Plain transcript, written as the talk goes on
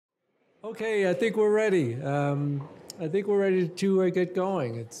Okay, I think we're ready. I think we're ready to get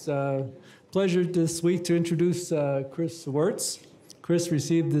going. It's a pleasure this week to introduce Chris Wirz. Chris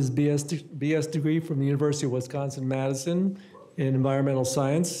received his BS degree from the University of Wisconsin-Madison in environmental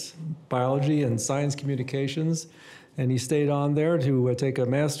science, biology, and science communications. And he stayed on there to take a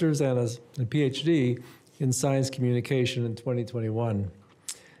master's and a PhD in science communication in 2021.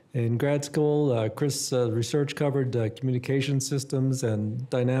 In grad school, Chris' research covered communication systems and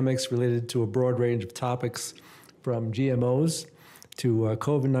dynamics related to a broad range of topics from GMOs to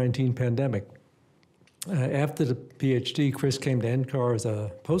COVID-19 pandemic. After the PhD, Chris came to NCAR as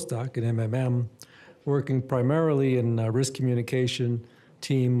a postdoc at MMM, working primarily in risk communication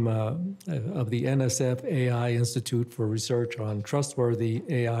team of the NSF AI Institute for Research on Trustworthy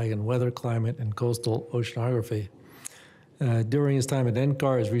AI in Weather, Climate, and Coastal Oceanography. During his time at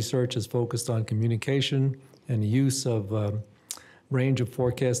NCAR, his research is focused on communication and the use of range of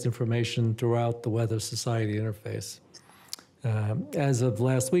forecast information throughout the Weather Society interface. As of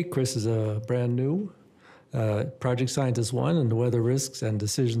last week, Chris is a brand new Project Scientist 1 in the Weather Risks and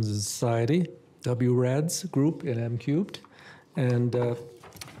Decisions in Society, WRADS group in M-Cubed. And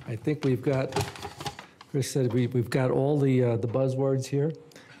I think we've got, Chris said we've got all the buzzwords here.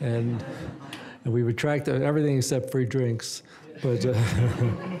 And we retract everything except free drinks, but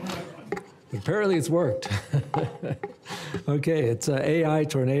apparently it's worked. Okay, it's AI,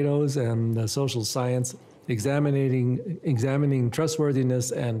 tornadoes, and social science, examining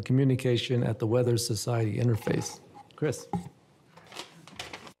trustworthiness and communication at the Weather Society interface. Chris.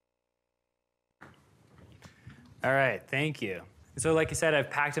 All right, thank you. So like you said,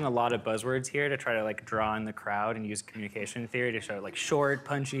 I've packed in a lot of buzzwords here to try to draw in the crowd and use communication theory to show short,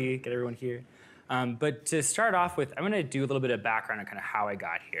 punchy, get everyone here. But to start off with, I'm going to do a little bit of background on kind of how I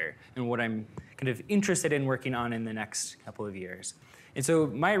got here and what I'm kind of interested in working on in the next couple of years. And so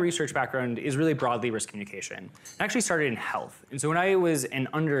my research background is really broadly risk communication. I actually started in health. And so when I was an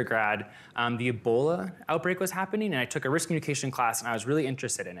undergrad, the Ebola outbreak was happening, and I took a risk communication class, and I was really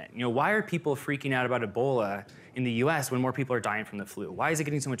interested in it. Why are people freaking out about Ebola in the US when more people are dying from the flu? Why is it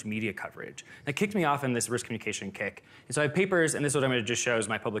getting so much media coverage? That kicked me off on this risk communication kick. And so I have papers, and this is what I'm going to just show is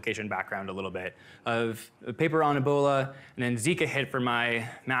my publication background a little bit, of a paper on Ebola, and then Zika hit for my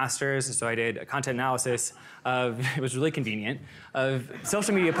master's. So I did a content analysis of, it was really convenient, of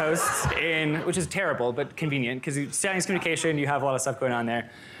social media posts, which is terrible, but convenient, because science communication, you have a lot of stuff going on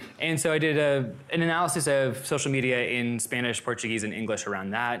there. And so I did an analysis of social media in Spanish, Portuguese, and English around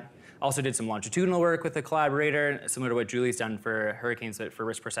that. Also did some longitudinal work with a collaborator, similar to what Julie's done for hurricanes for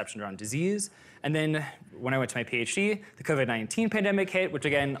risk perception around disease. And then when I went to my PhD, the COVID-19 pandemic hit, which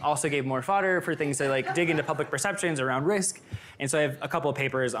again also gave more fodder for things to dig into public perceptions around risk. And so I have a couple of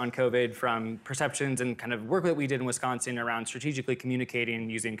papers on COVID from perceptions and kind of work that we did in Wisconsin around strategically communicating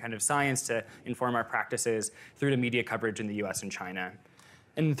using kind of science to inform our practices through to media coverage in the US and China.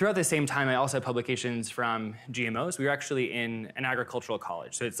 And throughout the same time, I also had publications from GMOs. We were actually in an agricultural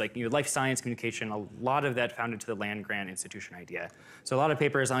college. So it's life science communication, a lot of that founded to the land-grant institution idea. So a lot of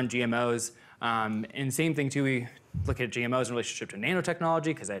papers on GMOs. And same thing too, we look at GMOs in relationship to nanotechnology,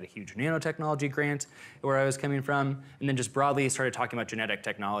 because I had a huge nanotechnology grant where I was coming from. And then just broadly started talking about genetic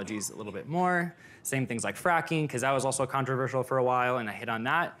technologies a little bit more. Same things like fracking, because that was also controversial for a while, and I hit on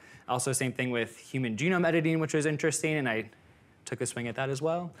that. Also same thing with human genome editing, which was interesting, and I took a swing at that as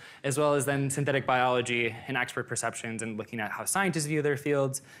well as then synthetic biology and expert perceptions and looking at how scientists view their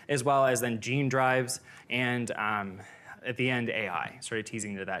fields, as well as then gene drives, and at the end, AI. Started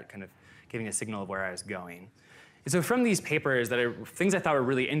teasing into that, kind of giving a signal of where I was going. And so from these papers, things I thought were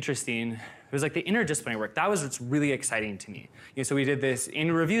really interesting, it was the interdisciplinary work. That was what's really exciting to me. So we did this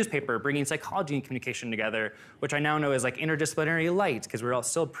in reviews paper, bringing psychology and communication together, which I now know is interdisciplinary light, because we're all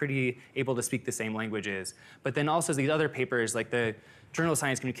still pretty able to speak the same languages. But then also these other papers, like the Journal of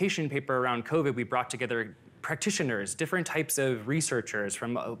Science Communication paper around COVID, we brought together practitioners, different types of researchers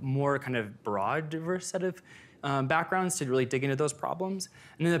from a more kind of broad, diverse set of backgrounds to really dig into those problems.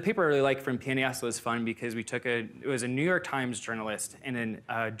 And then the paper I really liked from PNAS was fun because it was a New York Times journalist and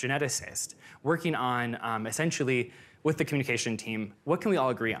a geneticist working on essentially with the communication team, what can we all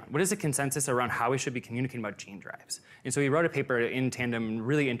agree on? What is the consensus around how we should be communicating about gene drives? And so he wrote a paper in tandem,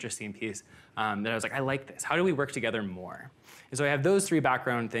 really interesting piece that I was like, I like this. How do we work together more? And so I have those three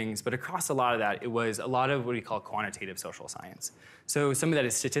background things, but across a lot of that, it was a lot of what we call quantitative social science. So some of that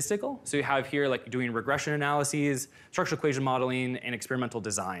is statistical. So you have here doing regression analyses, structural equation modeling, and experimental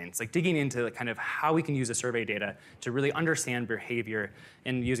designs, digging into kind of how we can use the survey data to really understand behavior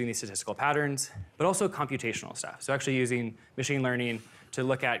and using these statistical patterns, but also computational stuff. So actually using machine learning to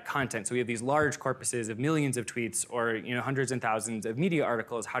look at content. So we have these large corpuses of millions of tweets or hundreds and thousands of media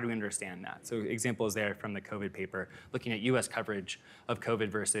articles. How do we understand that? So examples there from the COVID paper, looking at US coverage of COVID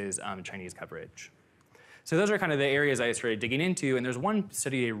versus Chinese coverage. So those are kind of the areas I started digging into, and there's one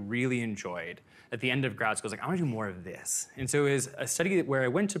study I really enjoyed at the end of grad school. I was like, I want to do more of this. And so it was a study where I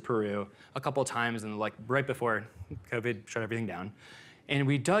went to Peru a couple times, and like right before COVID shut everything down. And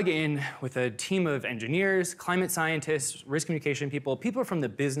we dug in with a team of engineers, climate scientists, risk communication people, people from the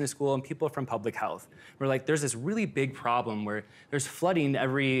business school, and people from public health. We're like, there's this really big problem where there's flooding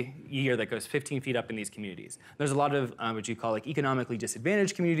every year that goes 15 feet up in these communities. There's a lot of what you call like economically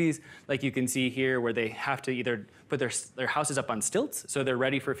disadvantaged communities, like you can see here, where they have to either put their houses up on stilts, so they're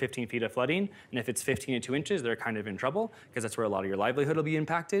ready for 15 feet of flooding, and if it's 15 and 2 inches, they're kind of in trouble, because that's where a lot of your livelihood will be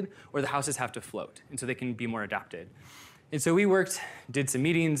impacted, or the houses have to float, and so they can be more adapted. And so we did some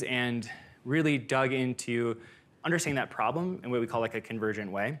meetings, and really dug into understanding that problem in what we call like a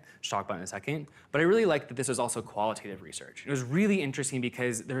convergent way, which I'll talk about in a second. But I really liked that this was also qualitative research. It was really interesting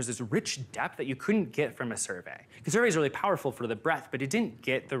because there was this rich depth that you couldn't get from a survey. Because survey is really powerful for the breadth, but it didn't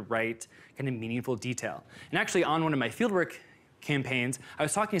get the right kind of meaningful detail. And actually on one of my fieldwork campaigns, I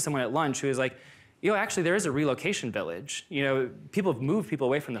was talking to someone at lunch who was like, actually there is a relocation village. People have moved people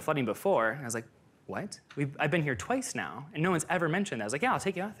away from the flooding before. And I was like, what? I've been here twice now, and no one's ever mentioned that. I was like, yeah, I'll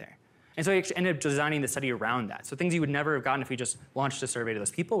take you out there. And so I ended up designing the study around that. So things you would never have gotten if we just launched a survey to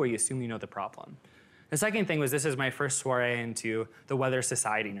those people where you assume you know the problem. The second thing was this is my first soiree into the weather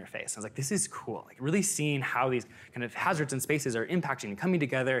society interface. I was like, this is cool. Like really seeing how these kind of hazards and spaces are impacting and coming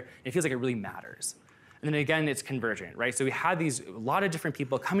together. And it feels like it really matters. And then again, it's convergent, right? So we had a lot of different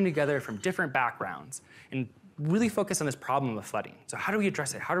people coming together from different backgrounds and really focus on this problem of flooding. So how do we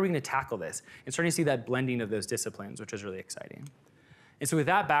address it? How are we going to tackle this? And starting to see that blending of those disciplines, which is really exciting. And so with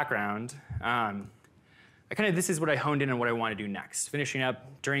that background, this is what I honed in on what I want to do next. Finishing up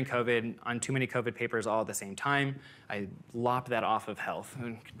during COVID on too many COVID papers all at the same time. I lopped that off of health.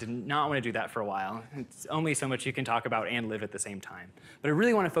 I did not want to do that for a while. It's only so much you can talk about and live at the same time. But I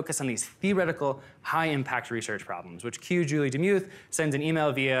really want to focus on these theoretical, high-impact research problems, which cue Julie Demuth sends an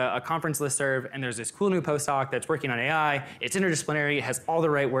email via a conference listserv, and there's this cool new postdoc that's working on AI. It's interdisciplinary, it has all the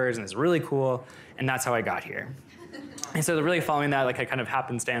right words, and it's really cool, and that's how I got here. And so really following that, like a kind of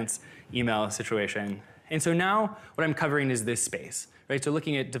happenstance email situation. And so now what I'm covering is this space, right? So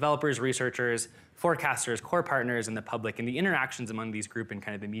looking at developers, researchers, forecasters, core partners, and the public, and the interactions among these groups in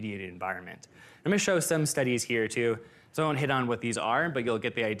kind of the mediated environment. I'm going to show some studies here too. So I won't hit on what these are, but you'll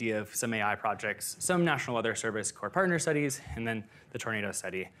get the idea of some AI projects, some National Weather Service core partner studies, and then the tornado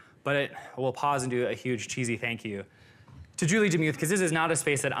study. But we'll pause and do a huge cheesy thank you to Julie Demuth, because this is not a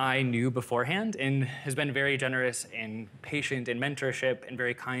space that I knew beforehand, and has been very generous and patient in mentorship and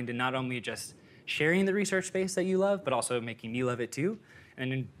very kind in not only just sharing the research space that you love, but also making me love it too,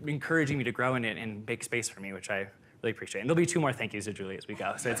 and encouraging me to grow in it and make space for me, which I really appreciate. And there'll be 2 more thank yous to Julie as we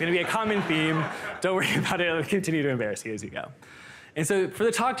go. So it's going to be a common theme. Don't worry about it. I'll continue to embarrass you as you go. And so for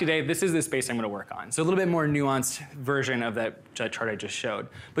the talk today, this is the space I'm going to work on. So a little bit more nuanced version of that chart I just showed.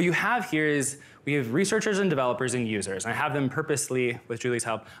 What you have here is we have researchers and developers and users. And I have them purposely, with Julie's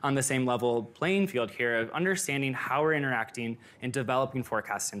help, on the same level playing field here of understanding how we're interacting and developing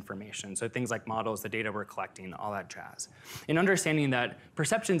forecast information. So things like models, the data we're collecting, all that jazz. And understanding that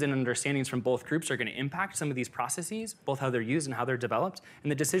perceptions and understandings from both groups are going to impact some of these processes, both how they're used and how they're developed,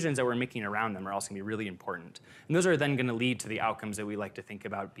 and the decisions that we're making around them are also going to be really important. And those are then going to lead to the outcomes that we like to think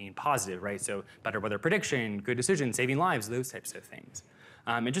about being positive, right? So better weather prediction, good decisions, saving lives, those types of things.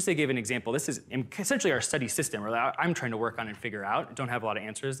 And just to give an example, this is essentially our study system, where I'm trying to work on and figure out. I don't have a lot of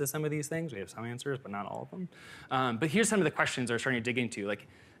answers to some of these things. We have some answers, but not all of them. But here's some of the questions we're starting to dig into. Like,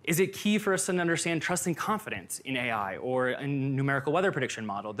 is it key for us to understand trust and confidence in AI or a numerical weather prediction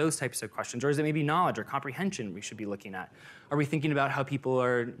model, those types of questions? Or is it maybe knowledge or comprehension we should be looking at? Are we thinking about how people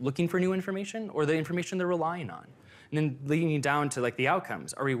are looking for new information or the information they're relying on? And then leading down to like the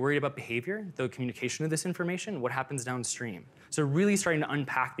outcomes. Are we worried about behavior, the communication of this information? What happens downstream? So really starting to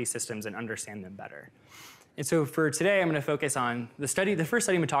unpack these systems and understand them better. And so for today, I'm going to focus on the study. The first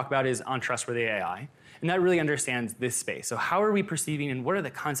study I'm going to talk about is on trustworthy AI. And that really understands this space. So how are we perceiving and what are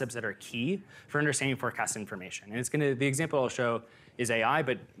the concepts that are key for understanding forecast information? And the example I'll show is AI,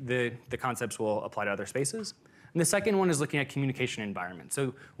 but the concepts will apply to other spaces. And the second one is looking at communication environment. So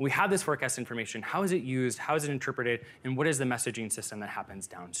when we have this forecast information, how is it used, how is it interpreted, and what is the messaging system that happens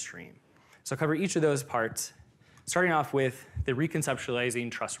downstream? So I'll cover each of those parts, starting off with the reconceptualizing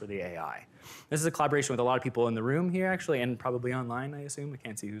trustworthy AI. This is a collaboration with a lot of people in the room here, actually, and probably online, I assume. I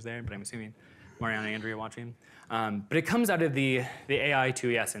can't see who's there, but I'm assuming Mariana and Andrea watching. But it comes out of the AI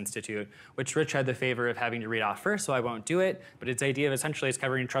 2ES Institute, which Rich had the favor of having to read off first, so I won't do it. But its idea of essentially is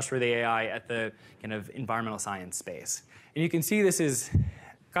covering trustworthy AI at the kind of environmental science space. And you can see this is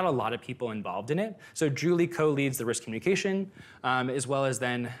got a lot of people involved in it. So Julie co-leads the risk communication, as well as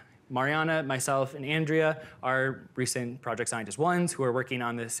then Mariana, myself, and Andrea are recent project scientist ones who are working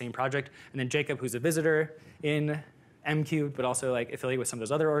on the same project. And then Jacob, who's a visitor in MQ, but also like affiliated with some of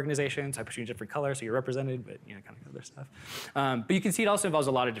those other organizations. I put you in different colors so you're represented, but kind of other stuff. But you can see it also involves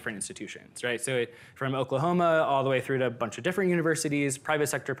a lot of different institutions, right? So from Oklahoma all the way through to a bunch of different universities, private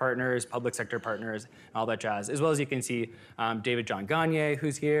sector partners, public sector partners, all that jazz. As well as you can see David John Gagne,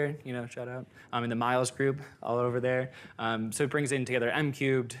 who's here, shout out, in the Miles group, all over there. So it brings in together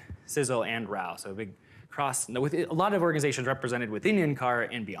M-Cubed, Sizzle, and RAL. So a big cross, with a lot of organizations represented within UCAR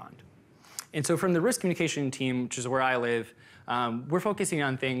and beyond. And so from the risk communication team, which is where I live, we're focusing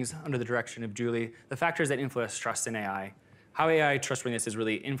on things under the direction of Julie, the factors that influence trust in AI, how AI trustworthiness is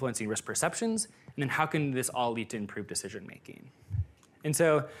really influencing risk perceptions, and then how can this all lead to improved decision making. And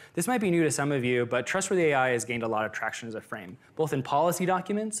so this might be new to some of you, but trustworthy AI has gained a lot of traction as a frame, both in policy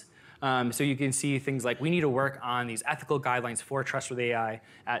documents. So you can see things like we need to work on these ethical guidelines for trustworthy AI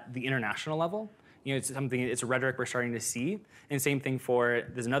at the international level. It's a rhetoric we're starting to see. And same thing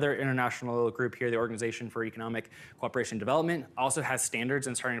there's another international group here, the Organization for Economic Cooperation and Development, also has standards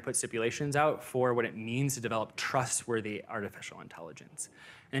and starting to put stipulations out for what it means to develop trustworthy artificial intelligence.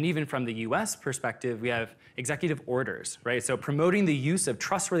 And even from the US perspective, we have executive orders, right? So promoting the use of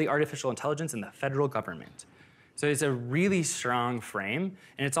trustworthy artificial intelligence in the federal government. So it's a really strong frame.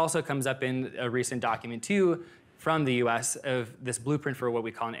 And it also comes up in a recent document too, from the US of this blueprint for what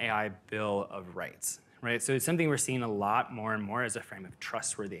we call an AI Bill of Rights, right? So it's something we're seeing a lot more and more as a frame of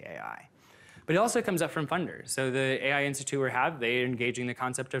trustworthy AI. But it also comes up from funders. So the AI Institute they're engaging the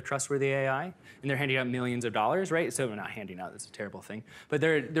concept of trustworthy AI, and they're handing out millions of dollars, right? So we're not handing out, that's a terrible thing. But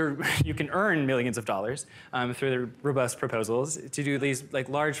you can earn millions of dollars through the robust proposals to do these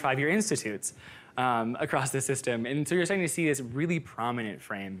large 5-year institutes across the system. And so you're starting to see this really prominent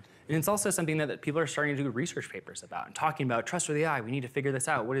frame. And it's also something that people are starting to do research papers about and talking about trustworthy AI. We need to figure this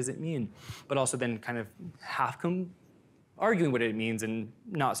out. What does it mean? But also then kind of arguing what it means in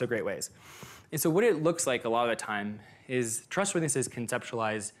not so great ways. And so what it looks like a lot of the time is trustworthiness is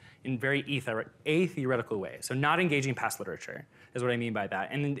conceptualized in very atheoretical ways. So not engaging past literature is what I mean by that.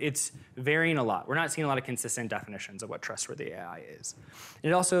 And it's varying a lot. We're not seeing a lot of consistent definitions of what trustworthy AI is.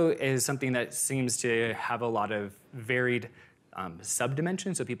 And it also is something that seems to have a lot of varied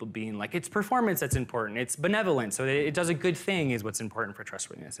subdimensions, so people being like, it's performance that's important, it's benevolence, so it does a good thing is what's important for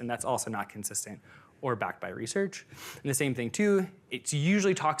trustworthiness, and that's also not consistent or backed by research. And the same thing too, it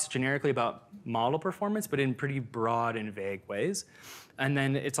usually talks generically about model performance, but in pretty broad and vague ways. And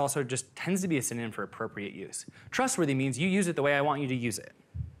then it's also just tends to be a synonym for appropriate use. Trustworthy means you use it the way I want you to use it,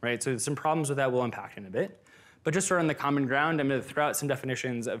 right? So some problems with that we'll unpack in a bit. But just sort of on the common ground, I'm gonna throw out some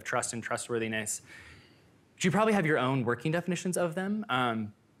definitions of trust and trustworthiness. You probably have your own working definitions of them,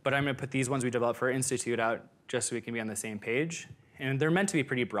 but I'm going to put these ones we developed for our institute out just so we can be on the same page. And they're meant to be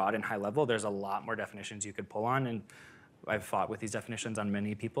pretty broad and high level. There's a lot more definitions you could pull on, and I've fought with these definitions on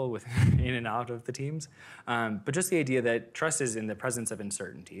many people in and out of the teams. But just the idea that trust is in the presence of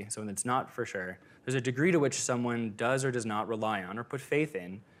uncertainty. So when it's not for sure, there's a degree to which someone does or does not rely on or put faith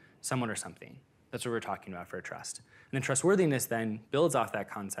in someone or something. That's what we're talking about for trust. And then trustworthiness then builds off that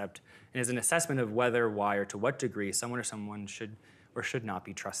concept and is an assessment of whether, why, or to what degree someone or someone should or should not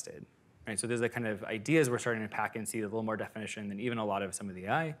be trusted. Right? So there's the kind of ideas we're starting to pack and see a little more definition than even a lot of some of the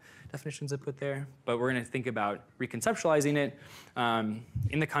AI definitions I put there. But we're going to think about reconceptualizing it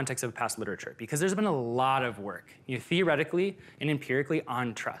in the context of past literature, because there's been a lot of work, theoretically and empirically,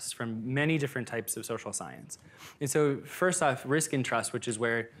 on trust from many different types of social science. And so first off, risk and trust, which is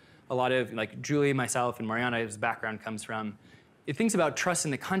where a lot of Julie, myself, and Mariana's background comes from. It thinks about trust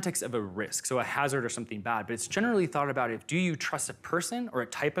in the context of a risk, so a hazard or something bad, but it's generally thought about do you trust a person or a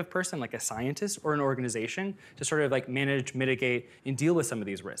type of person, like a scientist or an organization, to sort of manage, mitigate, and deal with some of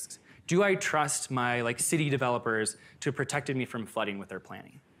these risks? Do I trust my city developers to have protected me from flooding with their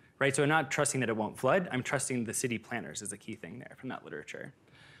planning? Right, so I'm not trusting that it won't flood, I'm trusting the city planners is the key thing there from that literature.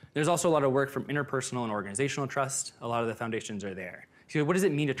 There's also a lot of work from interpersonal and organizational trust. A lot of the foundations are there. So what does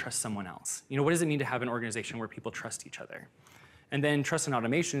it mean to trust someone else? What does it mean to have an organization where people trust each other? And then trust and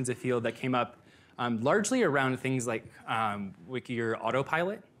automation is a field that came up largely around things like your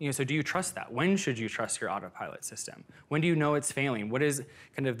autopilot. So do you trust that? When should you trust your autopilot system? When do you know it's failing? What is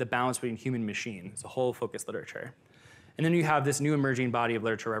kind of the balance between human and machine? It's a whole focused literature. And then you have this new emerging body of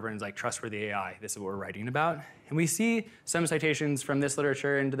literature where everyone's like, trustworthy AI, this is what we're writing about. And we see some citations from this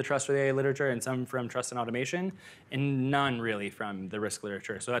literature into the trustworthy AI literature and some from trust and automation, and none really from the risk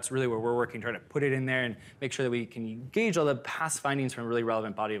literature. So that's really where we're working, trying to put it in there and make sure that we can gauge all the past findings from a really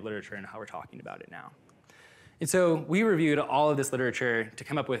relevant body of literature and how we're talking about it now. And so we reviewed all of this literature to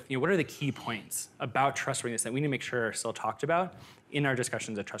come up with, what are the key points about trustworthiness that we need to make sure are still talked about in our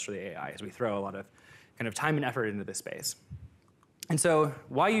discussions of trustworthy AI as we throw a lot of kind of time and effort into this space. And so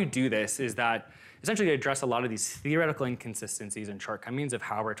why you do this is that essentially to address a lot of these theoretical inconsistencies and shortcomings of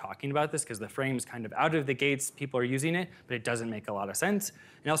how we're talking about this, because the frame's kind of out of the gates, people are using it, but it doesn't make a lot of sense.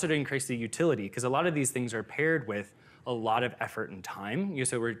 And also to increase the utility, because a lot of these things are paired with a lot of effort and time.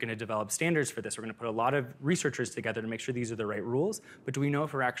 So we're going to develop standards for this. We're going to put a lot of researchers together to make sure these are the right rules, but do we know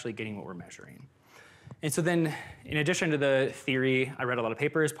if we're actually getting what we're measuring? And so then, in addition to the theory, I read a lot of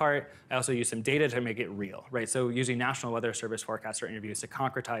papers part, I also used some data to make it real, right? So using National Weather Service forecaster interviews to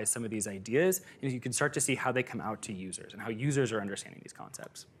concretize some of these ideas, and you can start to see how they come out to users and how users are understanding these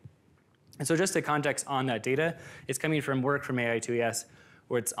concepts. And so just a context on that data, it's coming from work from AI2ES,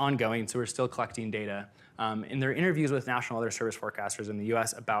 where it's ongoing, so we're still collecting data. And there are interviews with National Weather Service forecasters in the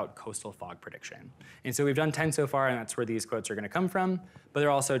US about coastal fog prediction. And so we've done 10 so far, and that's where these quotes are going to come from. But they're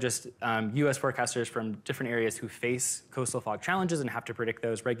also just US forecasters from different areas who face coastal fog challenges and have to predict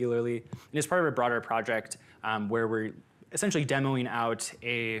those regularly. And it's part of a broader project where we're essentially demoing out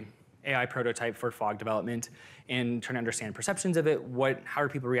a AI prototype for fog development and trying to understand perceptions of it, how are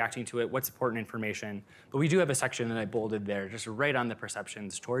people reacting to it, what's important information. But we do have a section that I bolded there, just right on the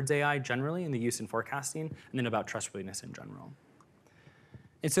perceptions towards AI generally and the use in forecasting, and then about trustworthiness in general.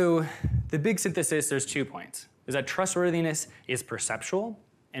 And so the big synthesis, there's 2 points, is that trustworthiness is perceptual,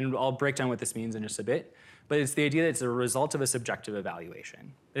 and I'll break down what this means in just a bit, but it's the idea that it's a result of a subjective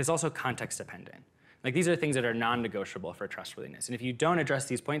evaluation. It's also context dependent. Like these are things that are non-negotiable for trustworthiness. And if you don't address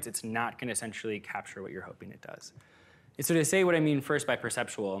these points, it's not going to essentially capture what you're hoping it does. And so to say what I mean first by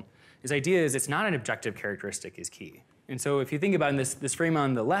perceptual, this idea is it's not an objective characteristic is key. And so if you think about this frame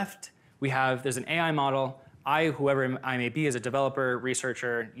on the left, there's an AI model. Whoever I may be as a developer,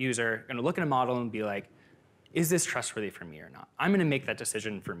 researcher, user, going to look at a model and be like, is this trustworthy for me or not? I'm going to make that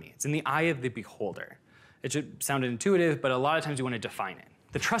decision for me. It's in the eye of the beholder. It should sound intuitive, but a lot of times you want to define it.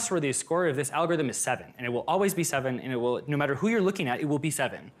 The trustworthy score of this algorithm is 7, and it will always be 7, and it will, no matter who you're looking at, it will be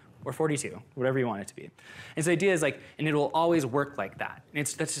 7 or 42, whatever you want it to be. And so the idea is and it will always work like that. And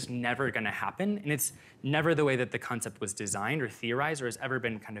that's just never going to happen, and it's never the way that the concept was designed or theorized or has ever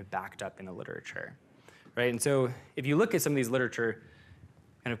been kind of backed up in the literature, right? And so if you look at some of these literature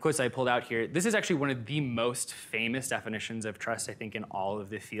kind of quotes I pulled out here, this is actually one of the most famous definitions of trust, I think, in all of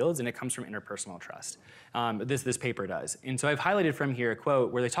the fields, and it comes from interpersonal trust. This paper does. And so I've highlighted from here a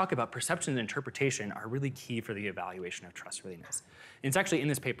quote where they talk about perception and interpretation are really key for the evaluation of trustworthiness. And it's actually in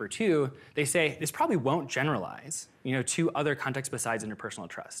this paper, too. They say this probably won't generalize to other contexts besides interpersonal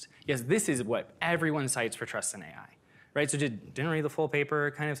trust. Yes, this is what everyone cites for trust in AI. Right? So didn't read the full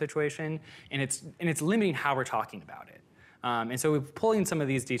paper kind of situation, and it's limiting how we're talking about it. And so we're pulling some of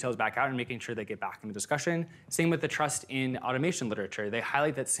these details back out and making sure they get back in the discussion. Same with the trust in automation literature. They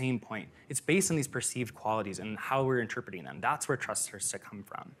highlight that same point. It's based on these perceived qualities and how we're interpreting them. That's where trust starts to come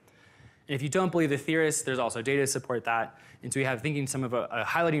from. And if you don't believe the theorists, there's also data to support that. And so we have thinking some of a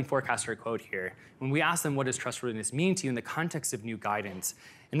highlighting forecaster quote here. When we asked them what does trustworthiness mean to you in the context of new guidance,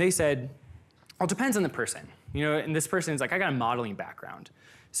 and they said, well, it depends on the person. And this person is like, I got a modeling background.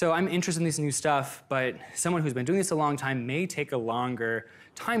 So I'm interested in this new stuff, but someone who's been doing this a long time may take a longer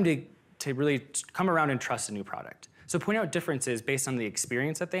time to really come around and trust a new product. So point out differences based on the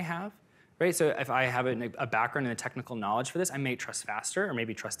experience that they have, right? So if I have a background in the technical knowledge for this, I may trust faster or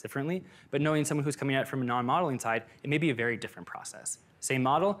maybe trust differently. But knowing someone who's coming at it from a non-modeling side, it may be a very different process. Same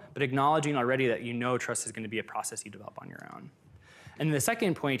model, but acknowledging already that trust is going to be a process you develop on your own. And the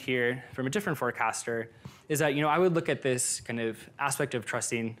second point here, from a different forecaster, is that I would look at this kind of aspect of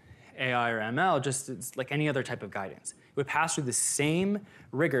trusting AI or ML just as like any other type of guidance. It would pass through the same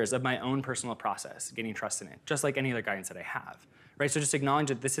rigors of my own personal process, getting trust in it, just like any other guidance that I have. Right? So just acknowledge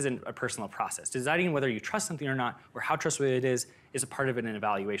that this isn't a personal process. Deciding whether you trust something or not, or how trustworthy it is a part of an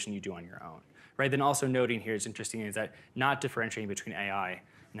evaluation you do on your own. Right? Then also noting here is interesting is that not differentiating between AI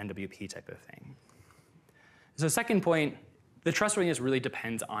and NWP type of thing. So second point, the trustworthiness really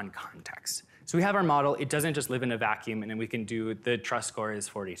depends on context. So we have our model. It doesn't just live in a vacuum, and then we can do the trust score is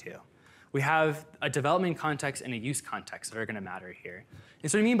 42. We have a development context and a use context that are going to matter here.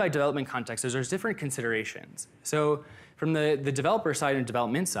 And so what I mean by development context is there's different considerations. So from the developer side and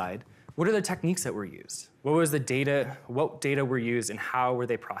development side, what are the techniques that were used? What was the data? What data were used, and how were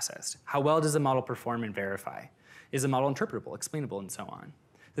they processed? How well does the model perform and verify? Is the model interpretable, explainable, and so on?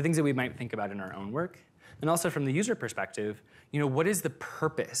 The things that we might think about in our own work. And also from the user perspective, what is the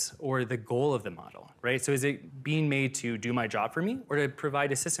purpose or the goal of the model, right? So is it being made to do my job for me or to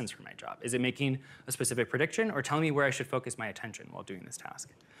provide assistance for my job? Is it making a specific prediction or telling me where I should focus my attention while doing this task?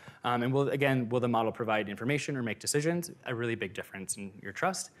 And will the model provide information or make decisions? A really big difference in your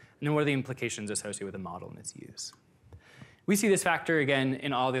trust. And then what are the implications associated with the model and its use? We see this factor, again,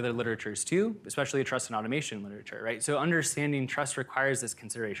 in all the other literatures too, especially trust and automation literature, right? So understanding trust requires this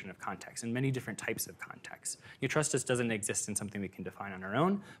consideration of context and many different types of contexts. Trust just doesn't exist in something we can define on our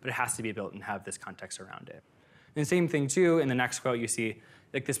own, but it has to be built and have this context around it. And the same thing too, in the next quote you see,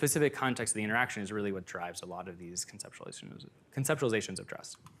 like the specific context of the interaction is really what drives a lot of these conceptualizations of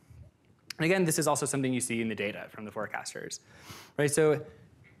trust. And again, this is also something you see in the data from the forecasters, right? So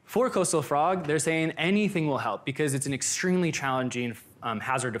for coastal frog, they're saying anything will help because it's an extremely challenging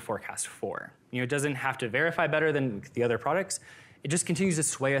hazard to forecast for. It doesn't have to verify better than the other products. It just continues to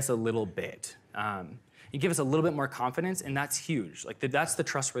sway us a little bit. You give us a little bit more confidence, and that's huge. That's the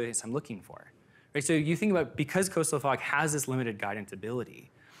trustworthiness I'm looking for. Right? So you think about, because coastal frog has this limited guidance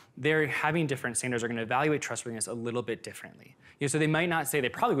ability, they're having different standards are going to evaluate trustworthiness a little bit differently. So they might not say, they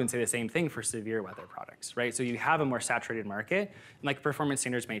probably wouldn't say the same thing for severe weather products, right? So you have a more saturated market, and performance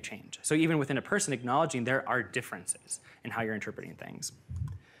standards may change. So even within a person, acknowledging there are differences in how you're interpreting things.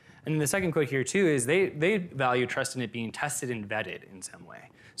 And then the second quote here too is they value trust in it being tested and vetted in some way.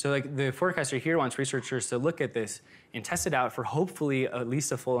 So the forecaster here wants researchers to look at this and test it out for hopefully at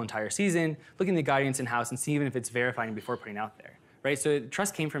least a full entire season, looking at the guidance in-house and see even if it's verifying before putting it out there. Right? So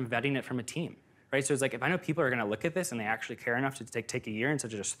trust came from vetting it from a team. Right? So it's if I know people are going to look at this and they actually care enough to take a year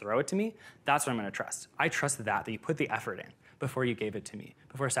instead of just throw it to me, that's what I'm going to trust. I trust that you put the effort in before you gave it to me,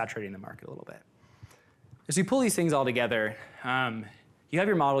 before saturating the market a little bit. As you pull these things all together, you have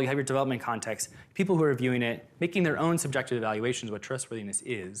your model, you have your development context, people who are viewing it, making their own subjective evaluations of what trustworthiness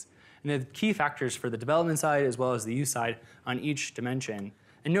is, and the key factors for the development side as well as the use side on each dimension.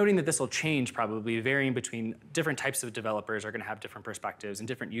 And noting that this will change probably, varying between different types of developers are going to have different perspectives, and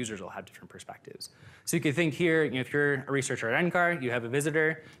different users will have different perspectives. So you could think here, if you're a researcher at NCAR, you have a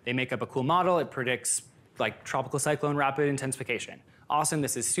visitor, they make up a cool model, it predicts tropical cyclone rapid intensification. Awesome,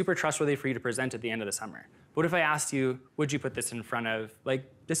 this is super trustworthy for you to present at the end of the summer. What if I asked you, would you put this in front of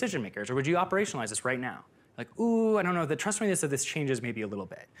decision makers, or would you operationalize this right now? Ooh, I don't know, the trustworthiness of this changes maybe a little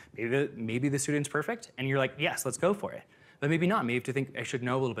bit. Maybe the student's perfect, and you're yes, let's go for it. But maybe not. Maybe you have to think I should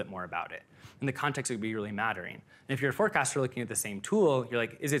know a little bit more about it. And the context would be really mattering. And if you're a forecaster looking at the same tool, you're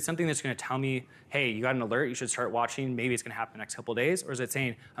is it something that's going to tell me, hey, you got an alert, you should start watching, maybe it's going to happen the next couple of days? Or is it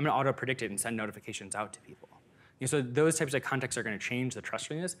saying, I'm going to auto-predict it and send notifications out to people? So those types of contexts are going to change the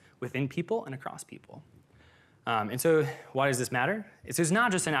trustworthiness within people and across people. And so why does this matter? It's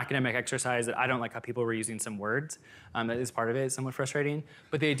not just an academic exercise that I don't like how people were using some words. That is part of it. It's somewhat frustrating.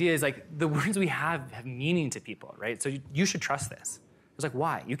 But the idea is the words we have meaning to people, right? So you should trust this. It's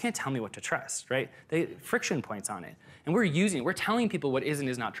why? You can't tell me what to trust, right? Friction points on it. And we're telling people what is and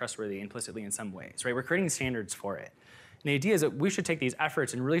is not trustworthy implicitly in some ways, right? We're creating standards for it. And the idea is that we should take these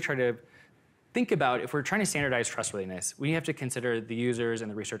efforts and really try to think about, if we're trying to standardize trustworthiness, we have to consider the users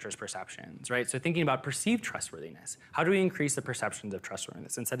and the researchers' perceptions, right? So thinking about perceived trustworthiness. How do we increase the perceptions of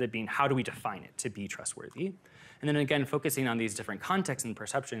trustworthiness instead of being, how do we define it to be trustworthy? And then again, focusing on these different contexts and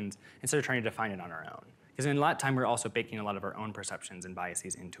perceptions instead of trying to define it on our own. Because in a lot of time, we're also baking a lot of our own perceptions and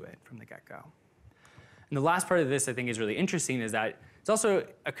biases into it from the get-go. And the last part of this I think is really interesting is that it's also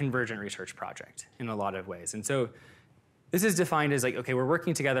a convergent research project in a lot of ways. And so this is defined as okay, we're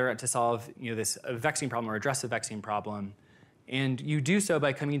working together to solve this vexing problem or address a vexing problem. And you do so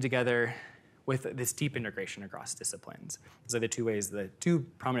by coming together with this deep integration across disciplines. Those are the two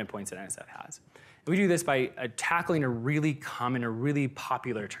prominent points that NSF has. And we do this by tackling a really common, a really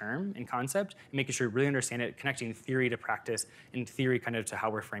popular term and concept, and making sure we really understand it, connecting theory to practice, and theory kind of to how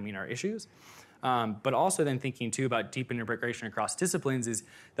we're framing our issues. But also then thinking too about deep integration across disciplines is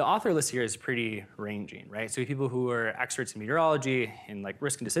the author list here is pretty ranging, right? So people who are experts in meteorology, in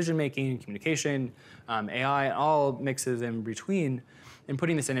risk and decision making, communication, AI, all mixes in between, and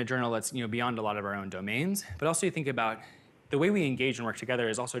putting this in a journal that's beyond a lot of our own domains. But also you think about the way we engage and work together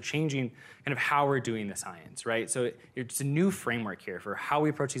is also changing kind of how we're doing the science, right? So it's a new framework here for how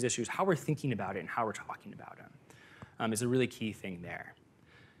we approach these issues, how we're thinking about it, and how we're talking about them. Is a really key thing there.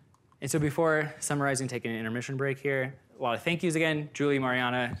 And so before summarizing, taking an intermission break here, a lot of thank yous again, Julie,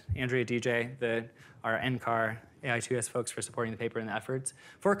 Mariana, Andrea, DJ, our NCAR, AI2S folks for supporting the paper and the efforts.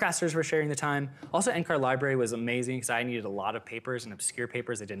 Forecasters for sharing the time. Also, NCAR library was amazing because I needed a lot of papers and obscure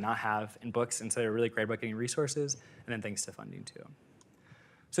papers I did not have in books, and so they're really great about getting resources, and then thanks to funding too.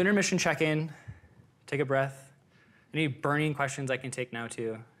 So intermission check-in, take a breath, Any burning questions I can take now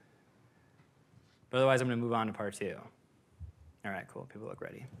too? But otherwise, I'm going to move on to part 2. All right, cool. People look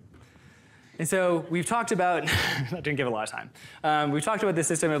ready. And so we've talked about, I didn't give a lot of time. We've talked about the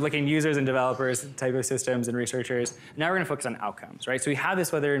system of looking users and developers, type of systems and researchers. Now we're going to focus on outcomes, right? So we have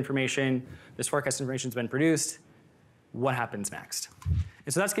this weather information, this forecast information has been produced. What happens next?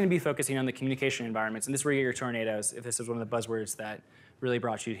 And so that's going to be focusing on the communication environments. And this is where you get your tornadoes, if this is one of the buzzwords that really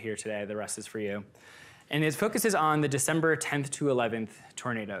brought you here today. The rest is for you. And it focuses on the December 10th to 11th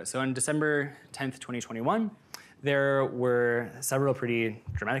tornadoes. So on December 10th, 2021, there were several pretty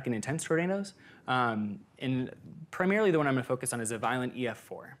dramatic and intense tornadoes. And primarily the one I'm going to focus on is a violent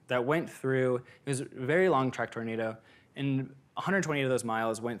EF4 that went through, it was a very long track tornado, and 120 of those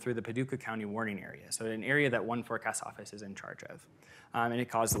miles went through the Paducah County warning area, so an area that one forecast office is in charge of. And it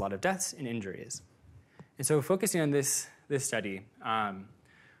caused a lot of deaths and injuries. And so focusing on this study,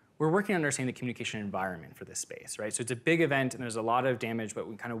 we're working on understanding the communication environment for this space, right? So it's a big event and there's a lot of damage, but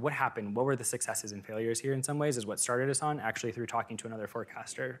what happened, what were the successes and failures here in some ways is what started us on, actually through talking to another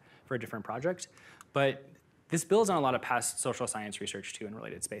forecaster for a different project. But this builds on a lot of past social science research too in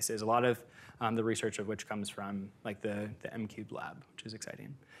related spaces, a lot of the research of which comes from like the M-Cubed lab, which is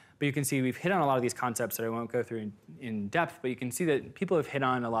exciting. But you can see we've hit on a lot of these concepts that I won't go through in depth, but you can see that people have hit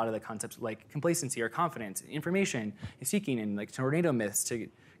on a lot of the concepts like complacency or confidence, information seeking, and like tornado myths to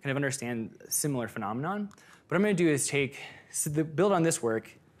kind of understand similar phenomenon. What I'm going to do is build on this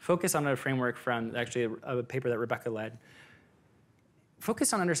work, focus on a framework from actually a paper that Rebecca led,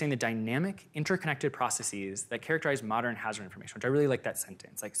 focus on understanding the dynamic, interconnected processes that characterize modern hazard information, which I really like that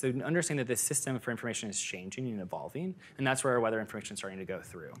sentence. Like, so understand that this system for information is changing and evolving, and that's where our weather information is starting to go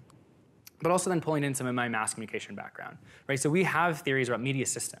through. But also then pulling in some of my mass communication background, right? So we have theories about media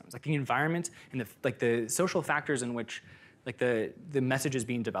systems, like the environment and the social factors in which like the message is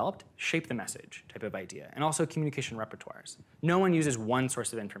being developed shape the message type of idea, and also communication repertoires. No one uses one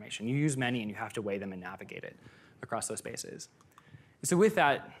source of information. You use many, and you have to weigh them and navigate it across those spaces. So with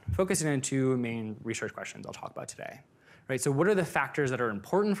that, focusing on 2 main research questions I'll talk about today. Right, so what are the factors that are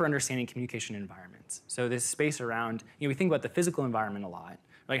important for understanding communication environments? So this space around, we think about the physical environment a lot.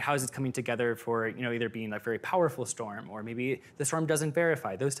 Like how is it coming together for either being a very powerful storm, or maybe the storm doesn't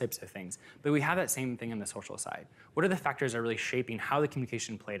verify, those types of things. But we have that same thing on the social side. What are the factors that are really shaping how the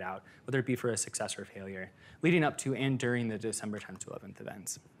communication played out, whether it be for a success or failure, leading up to and during the December 10th to 11th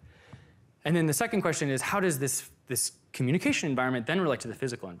events? And then the second question is, how does this communication environment then relate to the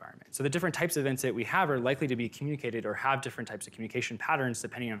physical environment? So the different types of events that we have are likely to be communicated or have different types of communication patterns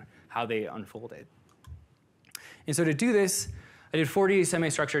depending on how they unfolded. And so to do this, I did 40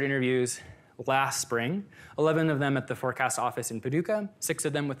 semi-structured interviews last spring, 11 of them at the forecast office in Paducah, 6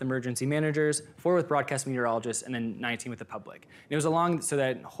 of them with emergency managers, 4 with broadcast meteorologists, and then 19 with the public. And it was along, so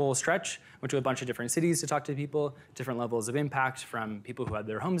that whole stretch, went to a bunch of different cities to talk to people, different levels of impact, from people who had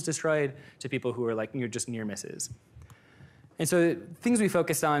their homes destroyed to people who were like just near misses. And so things we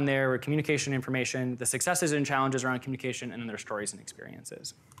focused on there were communication information, the successes and challenges around communication, and then their stories and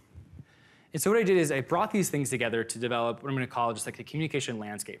experiences. And so what I did is I brought these things together to develop what I'm going to call just like a communication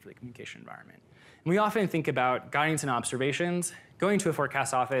landscape for the communication environment. And we often think about guidance and observations, going to a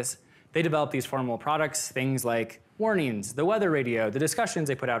forecast office, they develop these formal products, things like warnings, the weather radio, the discussions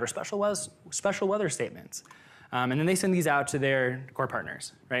they put out, or special weather statements. And then they send these out to their core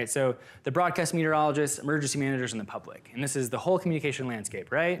partners, right? So the broadcast meteorologists, emergency managers, and the public. And this is the whole communication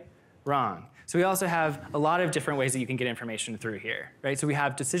landscape, right? Wrong. So we also have a lot of different ways that you can get information through here, right? So we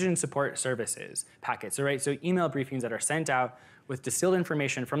have decision support services packets, so email briefings that are sent out with distilled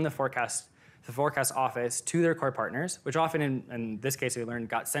information from the forecast office to their core partners, which often in this case we learned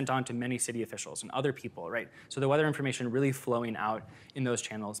got sent on to many city officials and other people, right? So the weather information really flowing out in those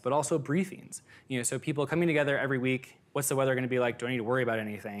channels, but also briefings. So people coming together every week, what's the weather going to be like? Do I need to worry about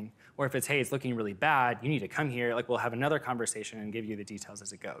anything? Or if it's, hey, it's looking really bad, you need to come here, like we'll have another conversation and give you the details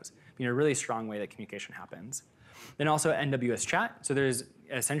as it goes. A really strong way that communication happens. Then also NWS chat. So there's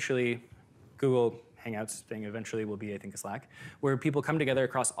essentially Google Hangouts thing eventually will be, I think, a Slack, where people come together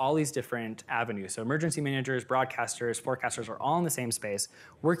across all these different avenues. So emergency managers, broadcasters, forecasters are all in the same space,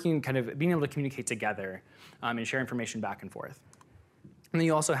 working, kind of being able to communicate together and share information back and forth. And then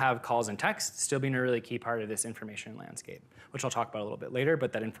you also have calls and text still being a really key part of this information landscape, which I'll talk about a little bit later,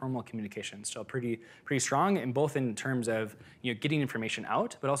 but that informal communication is still pretty strong, and both in terms of getting information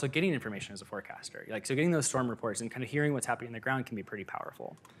out, but also getting information as a forecaster. So getting those storm reports and kind of hearing what's happening on the ground can be pretty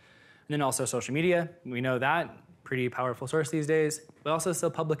powerful. And then also social media, we know that, pretty powerful source these days, but also still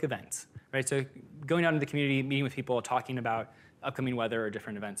public events, right? So going out into the community, meeting with people, talking about upcoming weather or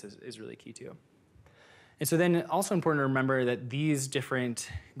different events is really key too. And so then also important to remember that these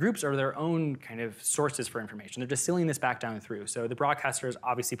different groups are their own kind of sources for information. They're distilling this back down through. So the broadcasters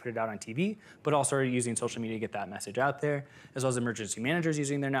obviously put it out on TV, but also are using social media to get that message out there, as well as emergency managers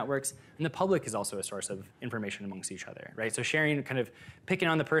using their networks. And the public is also a source of information amongst each other, right? So sharing, kind of picking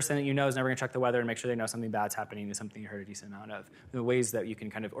on the person that you know is never gonna check the weather and make sure they know something bad's happening is something you heard a decent amount of. The ways that you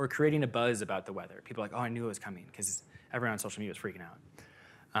can kind of, or creating a buzz about the weather. People are like, oh, I knew it was coming, because everyone on social media was freaking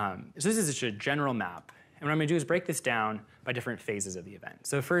out. So this is just a general map. And what I'm going to do is break this down by different phases of the event.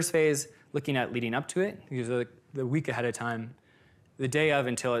 So the first phase, looking at leading up to it, usually the week ahead of time, the day of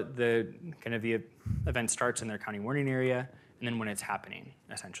until the event starts in their county warning area, and then when it's happening,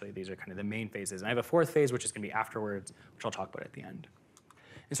 essentially. These are kind of the main phases. And I have a fourth phase, which is going to be afterwards, which I'll talk about at the end.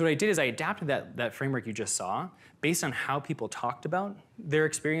 And so what I did is I adapted that framework you just saw based on how people talked about their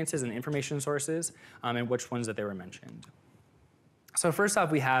experiences and information sources, and which ones that they were mentioned. So first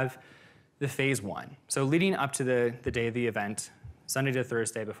off, we have the phase one. So leading up to the day of the event, Sunday to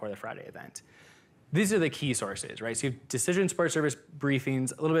Thursday before the Friday event. These are the key sources, right? So you have decision support service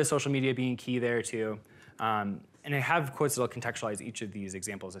briefings, a little bit of social media being key there too. And I have quotes that will contextualize each of these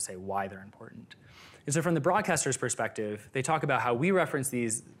examples to say why they're important. And so from the broadcaster's perspective, they talk about how we reference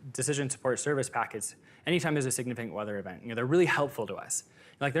these decision support service packets anytime there's a significant weather event. They're really helpful to us.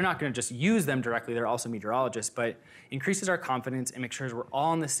 Like, they're not going to just use them directly, they're also meteorologists, but increases our confidence and makes sure we're all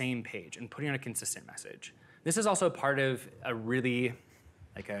on the same page and putting out a consistent message. This is also part of a really,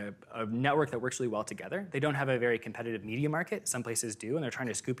 like a network that works really well together. They don't have a very competitive media market. Some places do, and they're trying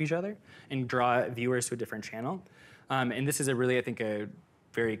to scoop each other and draw viewers to a different channel. And this is a really, I think, a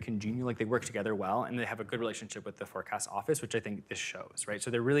very congenial, like they work together well, and they have a good relationship with the forecast office, which I think this shows, right? So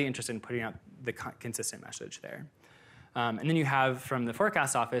they're really interested in putting out the consistent message there. And then you have from the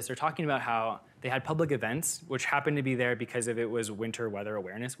forecast office, they're talking about how they had public events, which happened to be there because of it was Winter Weather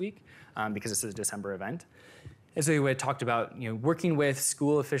Awareness Week, because this is a December event. And so we had talked about working with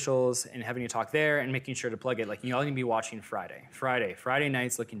school officials and having a talk there and making sure to plug it. Like, you all need to be watching Friday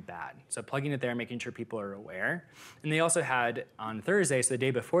night's looking bad. So plugging it there, making sure people are aware. And they also had on Thursday, so the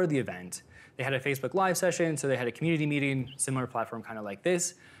day before the event, they had a Facebook Live session. So they had a community meeting, similar platform kind of like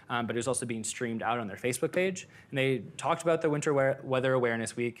this, but it was also being streamed out on their Facebook page. And they talked about the Winter Weather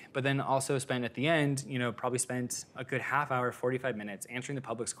Awareness Week, but then also spent at the end, probably spent a good half hour, 45 minutes answering the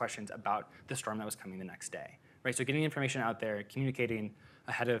public's questions about the storm that was coming the next day. Right, so getting information out there, communicating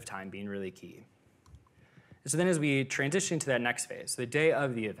ahead of time being really key. So then as we transition to that next phase, the day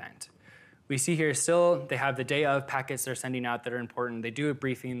of the event, we see here still they have the day of packets they're sending out that are important. They do a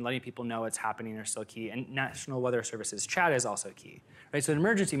briefing, letting people know what's happening are still key. And National Weather Service's chat is also key. Right, so an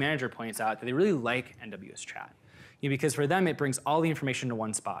emergency manager points out that they really like NW's chat. Because for them, it brings all the information to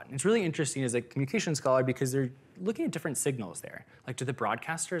one spot. And it's really interesting as a communication scholar because they're looking at different signals there. Like, do the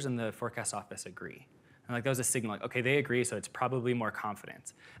broadcasters and the forecast office agree? And like, that was a signal, like, okay, they agree, so it's probably more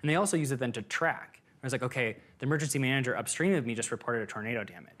confidence. And they also use it then to track. I was like, okay, the emergency manager upstream of me just reported a tornado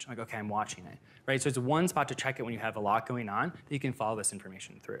damage. I'm like, okay, I'm watching it, right? So it's one spot to check it when you have a lot going on that you can follow this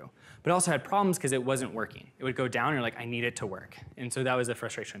information through. But it also had problems because it wasn't working. It would go down and you're like, I need it to work. And so that was the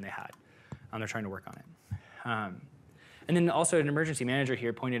frustration they had. They're trying to work on it. And then also an emergency manager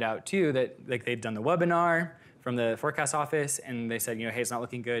here pointed out too that like they'd done the webinar from the forecast office, and they said, hey, it's not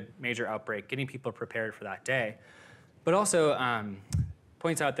looking good, major outbreak, getting people prepared for that day. But also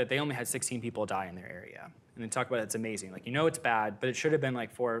points out that they only had 16 people die in their area. And they talk about it's amazing. Like, it's bad, but it should have been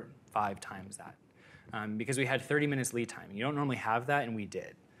like 4 or 5 times that. Because we had 30 minutes lead time. You don't normally have that, and we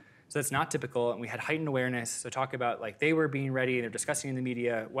did. So that's not typical, and we had heightened awareness. So talk about like they were being ready, they're discussing in the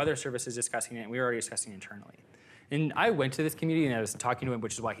media, weather service is discussing it, and we were already discussing internally. And I went to this community and I was talking to him,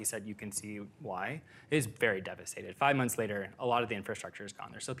 which is why he said you can see why. It is very devastated. 5 months later, a lot of the infrastructure is gone.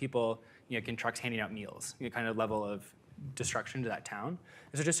 There's still people, trucks handing out meals, kind of level of destruction to that town.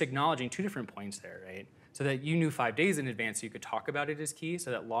 And so just acknowledging 2 different points there, right? So that you knew 5 days in advance so you could talk about it is key, so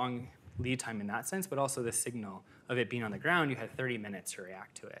that long lead time in that sense, but also the signal of it being on the ground, you had 30 minutes to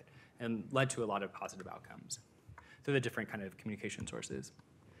react to it, and led to a lot of positive outcomes through the different kind of communication sources.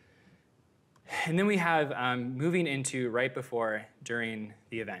 And then we have moving into right before, during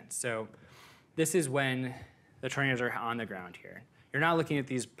the event. So this is when the tornadoes are on the ground here. You're not looking at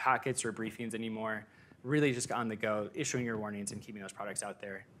these packets or briefings anymore, really just on the go, issuing your warnings and keeping those products out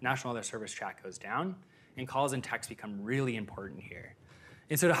there. National Weather Service chat goes down, and calls and texts become really important here.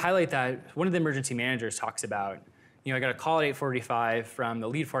 And so to highlight that, one of the emergency managers talks about, I got a call at 8:45 from the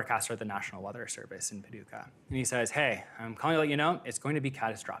lead forecaster at the National Weather Service in Paducah. And he says, hey, I'm calling to let you know it's going to be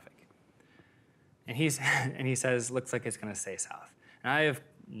catastrophic. And he says, looks like it's going to stay south. And I have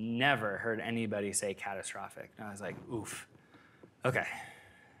never heard anybody say catastrophic. And I was like, oof. Okay.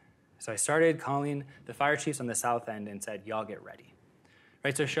 So I started calling the fire chiefs on the south end and said, y'all get ready.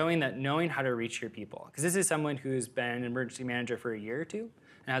 Right, so showing that knowing how to reach your people, because this is someone who's been an emergency manager for a year or two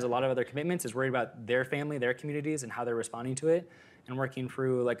and has a lot of other commitments, is worried about their family, their communities, and how they're responding to it, and working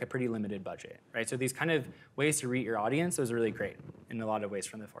through like a pretty limited budget, right? So these kind of ways to reach your audience was really great in a lot of ways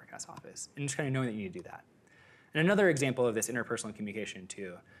from the forecast office, and just kind of knowing that you need to do that. And another example of this interpersonal communication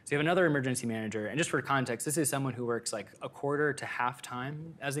too. So you have another emergency manager, and just for context, this is someone who works like a quarter to half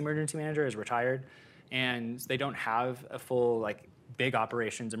time as the emergency manager, is retired, and they don't have a full like big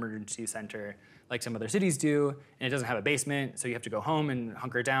operations emergency center like some other cities do, and it doesn't have a basement, so you have to go home and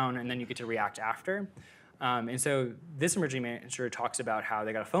hunker down, and then you get to react after. And so this emergency manager talks about how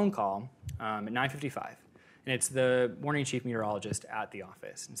they got a phone call at 9:55, and it's the morning chief meteorologist at the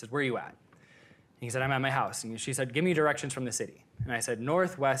office, and says, "Where are you at?" And he said, "I'm at my house." And she said, "Give me directions from the city." And I said,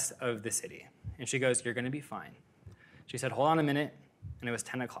 "Northwest of the city." And she goes, "You're going to be fine." She said, "Hold on a minute," and it was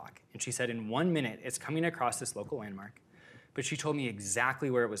 10 o'clock. And she said, "In 1 minute, it's coming across this local landmark." But she told me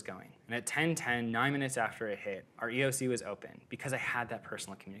exactly where it was going. And at 10:10, 9 minutes after it hit, our EOC was open because I had that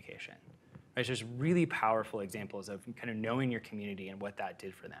personal communication. Right? So just really powerful examples of kind of knowing your community and what that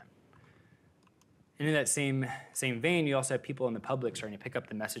did for them. And in that same vein, you also have people in the public starting to pick up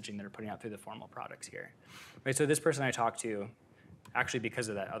the messaging that are putting out through the formal products here. Right? So this person I talked to, actually because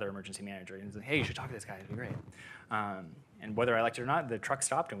of that other emergency manager, and he was like, "Hey, you should talk to this guy, it'd be great." And whether I liked it or not, the truck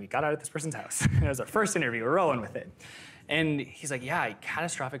stopped and we got out at this person's house. It was our first interview, we're rolling with it. And he's like, "Yeah,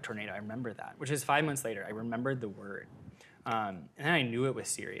 catastrophic tornado, I remember that," which is 5 months later, I remembered the word. And then I knew it was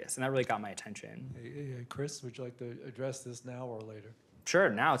serious, and that really got my attention. Hey, Chris, would you like to address this now or later? Sure,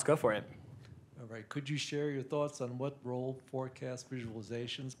 now let's go for it. All right, could you share your thoughts on what role forecast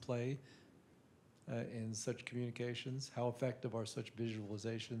visualizations play in such communications? How effective are such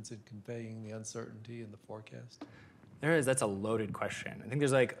visualizations in conveying the uncertainty in the forecast? That's a loaded question. I think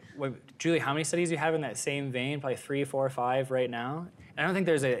there's like, Julie, how many studies do you have in that same vein? Probably 3, 4, 5 right now. And I don't think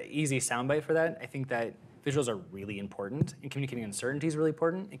there's an easy soundbite for that. I think that visuals are really important, and communicating uncertainty is really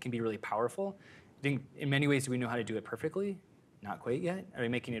important. It can be really powerful. I think in many ways, do we know how to do it perfectly? Not quite yet. Are we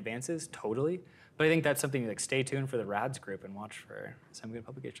making advances? Totally. But I think that's something like stay tuned for the RADS group and watch for some good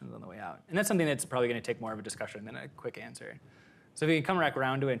publications on the way out. And that's something that's probably going to take more of a discussion than a quick answer. So if we can come back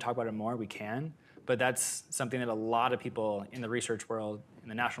around to it and talk about it more, we can. But that's something that a lot of people in the research world, in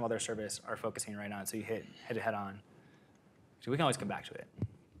the National Weather Service, are focusing right on. So you hit it head on. So we can always come back to it.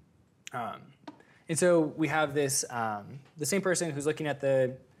 And so we have this, the same person who's looking at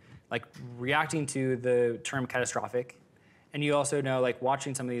the, like reacting to the term catastrophic. And you also know, like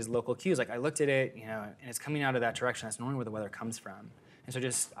watching some of these local cues, like I looked at it, you know, and it's coming out of that direction. That's normally where the weather comes from. And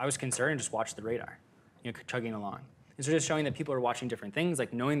so I was concerned, just watched the radar, you know, chugging along. And so just showing that people are watching different things,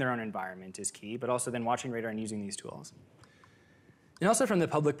 like knowing their own environment is key, but also then watching radar and using these tools. And also from the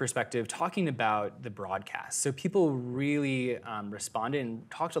public perspective, talking about the broadcast. So people really responded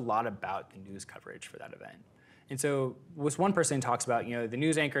and talked a lot about the news coverage for that event. And so this one person talks about, you know, the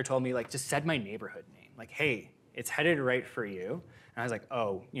news anchor told me, like, just said my neighborhood name. Like, hey, it's headed right for you. And I was like,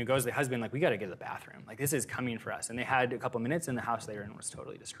 oh, you know, goes the husband, like, we got to get to the bathroom. Like, this is coming for us. And they had a couple minutes, and the house they were in was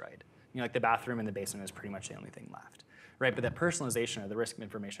totally destroyed. You know, like the bathroom and the basement was pretty much the only thing left. Right, but that personalization of the risk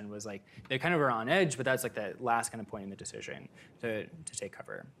information was like, they kind of were on edge, but that's like that last kind of point in the decision to take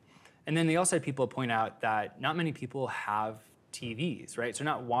cover. And then they also had people point out that not many people have TVs, right? So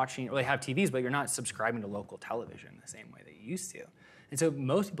not watching, or they have TVs, but you're not subscribing to local television the same way that you used to. And so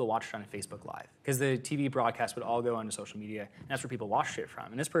most people watched it on Facebook Live, because the TV broadcast would all go onto social media, and that's where people watched it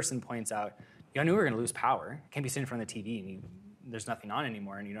from. And this person points out, I knew we were gonna lose power. Can't be sitting in front of the TV and there's nothing on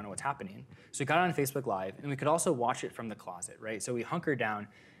anymore and you don't know what's happening. So we got on Facebook Live, and we could also watch it from the closet, right? So we hunkered down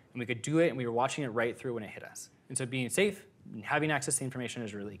and we could do it, and we were watching it right through when it hit us. And so being safe and having access to information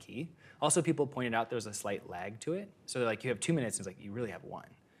is really key. Also, people pointed out there was a slight lag to it. So like you have 2 minutes, and it's like you really have 1.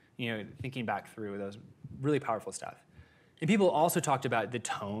 You know, thinking back through those really powerful stuff. And people also talked about the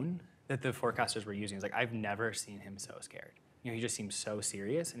tone that the forecasters were using. It's like, I've never seen him so scared. You know, he just seemed so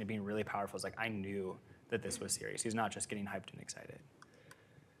serious, and it being really powerful. It's like, I knew that this was serious. He's not just getting hyped and excited.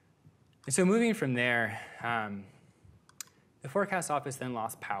 And so moving from there, the forecast office then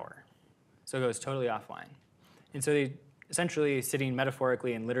lost power. So it goes totally offline. And so they essentially sitting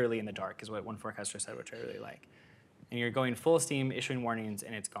metaphorically and literally in the dark is what one forecaster said, which I really like. And you're going full steam, issuing warnings,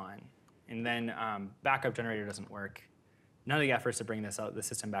 and it's gone. And then backup generator doesn't work. None of the efforts to bring the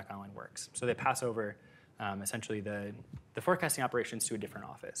system back online works. So they pass over essentially the forecasting operations to a different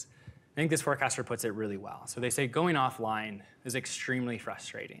office. I think this forecaster puts it really well. So they say going offline is extremely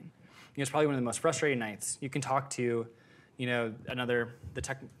frustrating. You know, it's probably one of the most frustrating nights. You can talk to, you know, the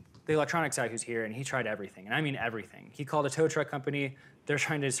electronics guy who's here, and he tried everything, and I mean everything. He called a tow truck company. they're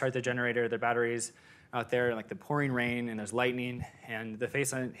trying to start the generator, their batteries out there, like the pouring rain, and there's lightning, and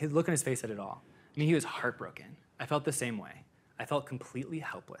his look on his face said it all. I mean, he was heartbroken. I felt the same way. I felt completely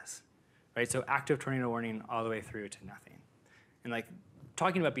helpless, right? So active tornado warning all the way through to nothing. And like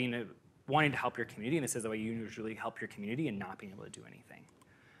talking about wanting to help your community, and this is the way you usually help your community and not being able to do anything.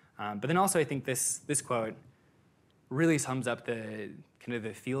 But then also I think this quote really sums up the kind of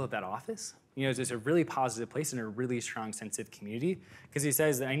the feel of that office. You know, it's just a really positive place and a really strong sense of community, because he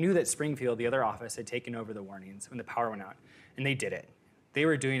says that I knew that Springfield, the other office, had taken over the warnings when the power went out, and they did it. They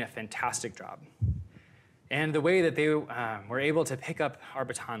were doing a fantastic job. And the way that they were able to pick up our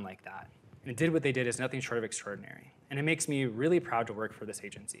baton like that and did what they did is nothing short of extraordinary. And it makes me really proud to work for this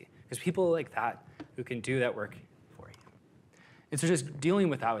agency, because people like that who can do that work for you. And so just dealing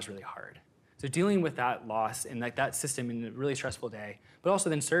with that was really hard. So dealing with that loss and like that system in a really stressful day, but also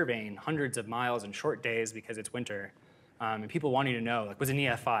then surveying hundreds of miles in short days because it's winter, and people wanting to know, like, was an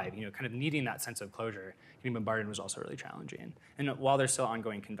EF5, you know, kind of needing that sense of closure. Getting bombarded was also really challenging. And while there's still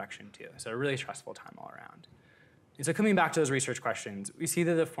ongoing convection too, so a really stressful time all around. And so coming back to those research questions, we see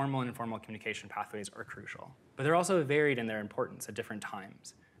that the formal and informal communication pathways are crucial, but they're also varied in their importance at different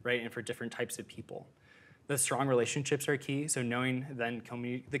times, right, and for different types of people. The strong relationships are key, so knowing then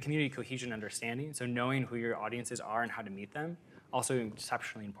the community cohesion understanding, so knowing who your audiences are and how to meet them, also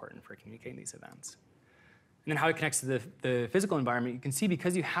exceptionally important for communicating these events. And then how it connects to the physical environment, you can see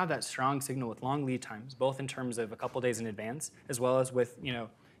because you have that strong signal with long lead times, both in terms of a couple days in advance, as well as with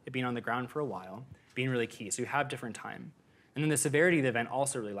it being on the ground for a while, being really key. So you have different time. And then the severity of the event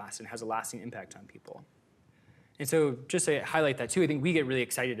also really lasts and has a lasting impact on people. And so just to highlight that too, I think we get really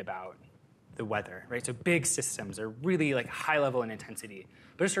excited about the weather, right? So big systems are really like high level in intensity.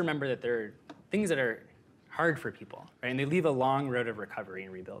 But just remember that there are things that are hard for people, right? And they leave a long road of recovery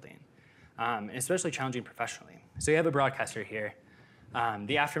and rebuilding. And especially challenging professionally. So you have a broadcaster here.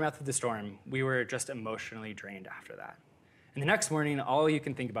 The aftermath of the storm, we were just emotionally drained after that. And the next morning, all you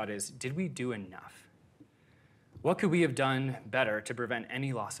can think about is, did we do enough? What could we have done better to prevent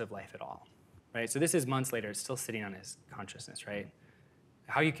any loss of life at all, right? So this is months later, it's still sitting on his consciousness, right?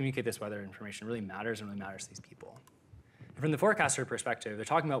 How you communicate this weather information really matters and really matters to these people. And from the forecaster perspective, they're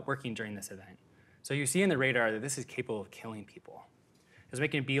talking about working during this event. So you see in the radar that this is capable of killing people. It was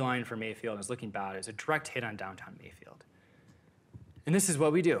making a beeline for Mayfield, and it was looking bad. It was a direct hit on downtown Mayfield. And this is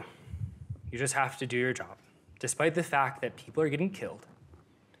what we do. You just have to do your job. Despite the fact that people are getting killed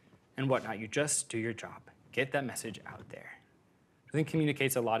and whatnot, you just do your job. Get that message out there. I think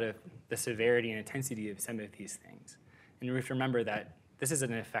communicates a lot of the severity and intensity of some of these things. And we have to remember that this is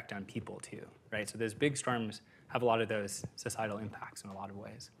an effect on people too, right? So those big storms have a lot of those societal impacts in a lot of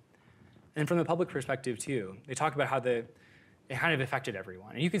ways. And from the public perspective too, they talk about how it kind of affected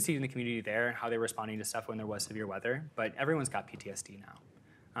everyone. And you can see in the community there how they're responding to stuff when there was severe weather, but everyone's got PTSD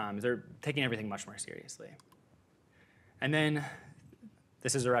now. They're taking everything much more seriously. And then,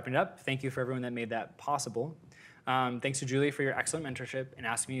 this is wrapping it up. Thank you for everyone that made that possible. Thanks to Julie for your excellent mentorship and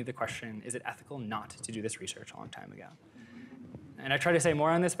asking me the question, is it ethical not to do this research a long time ago? And I try to say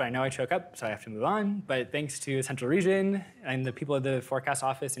more on this, but I know I choke up, so I have to move on. But thanks to Central Region and the people at the forecast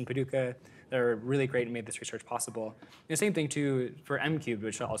office in Paducah that are really great and made this research possible. And the same thing too for M-Cubed,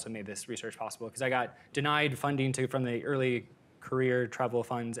 which also made this research possible, because I got denied funding from the early career travel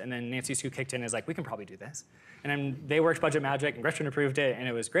funds, and then Nancy Sue kicked in and was like, we can probably do this. And then they worked budget magic, and Gretchen approved it, and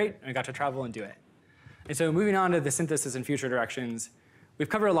it was great, and I got to travel and do it. And so moving on to the synthesis and future directions, we've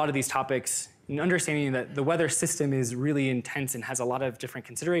covered a lot of these topics, and understanding that the weather system is really intense and has a lot of different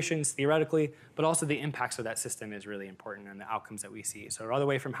considerations theoretically, but also the impacts of that system is really important and the outcomes that we see. So all the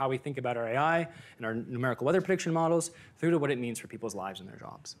way from how we think about our AI and our numerical weather prediction models through to what it means for people's lives and their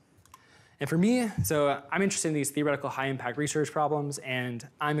jobs. And for me, so I'm interested in these theoretical high-impact research problems, and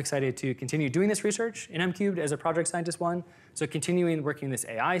I'm excited to continue doing this research in M-Cubed as a project scientist one. So continuing working in this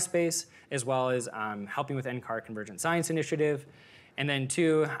AI space, as well as helping with NCAR Convergent Science Initiative. And then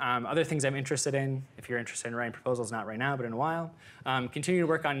two, other things I'm interested in, if you're interested in writing proposals, not right now, but in a while, continue to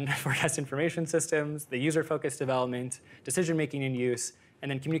work on forecast information systems, the user-focused development, decision-making and use,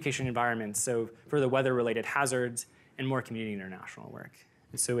 and then communication environments, so for the weather-related hazards, and more community international work.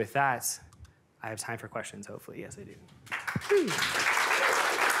 And so with that, I have time for questions, hopefully. Yes, I do.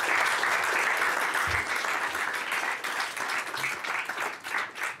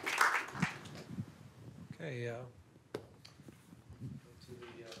 Okay,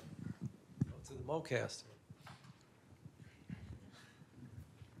 go to the MoCast.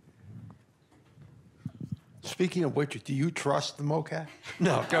 Speaking of which, do you trust the MoCast?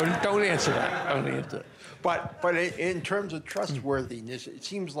 No, don't answer that. Don't answer that. But in terms of trustworthiness, it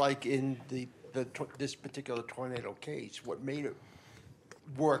seems like in this particular tornado case, what made it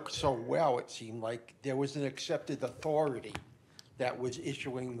work so well, it seemed like there was an accepted authority that was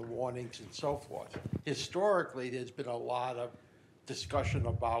issuing the warnings and so forth. Historically, there's been a lot of discussion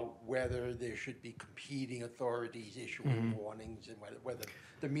about whether there should be competing authorities issuing warnings and whether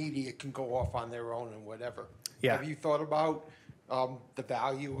the media can go off on their own and whatever. Yeah. Have you thought about the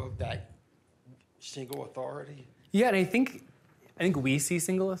value of that single authority? Yeah, and I think we see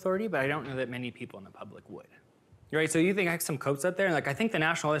single authority, but I don't know that many people in the public would. Right? So you think I have some quotes out there, and like, I think the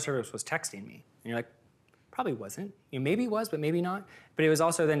National Weather Service was texting me. And you're like, probably wasn't. You know, maybe it was, but maybe not. But it was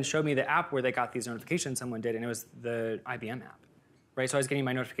also then showed me the app where they got these notifications someone did, and it was the IBM app. Right? So I was getting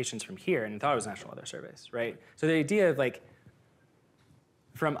my notifications from here and thought it was National Weather Service, right? So the idea of like,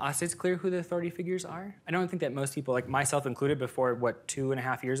 from us, it's clear who the authority figures are. I don't think that most people, like myself included, before,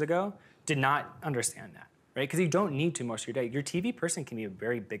 2.5 years ago, did not understand that, right? Because you don't need to most of your day. Your TV person can be a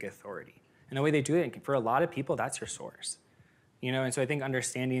very big authority. And the way they do it, for a lot of people, that's your source. You know, and so I think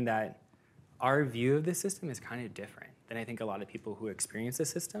understanding that our view of the system is kind of different than I think a lot of people who experience the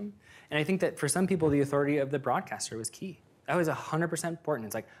system. And I think that for some people, the authority of the broadcaster was key. That was 100% important.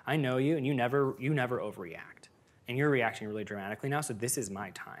 It's like, I know you, and you never overreact. And you're reacting really dramatically now, so this is my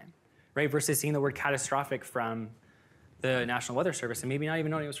time, right? Versus seeing the word catastrophic from the National Weather Service and maybe not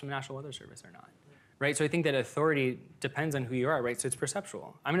even knowing it was from the National Weather Service or not, right? So I think that authority depends on who you are, right? So it's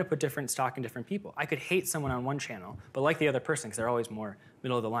perceptual. I'm going to put different stock in different people. I could hate someone on one channel, but like the other person because they're always more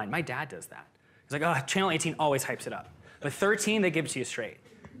middle of the line. My dad does that. He's like, oh, channel 18 always hypes it up. But 13, they give it to you straight,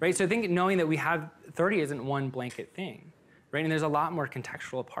 right? So I think knowing that we have authority isn't one blanket thing, right? And there's a lot more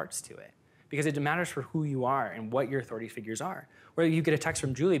contextual parts to it because it matters for who you are and what your authority figures are. Where you get a text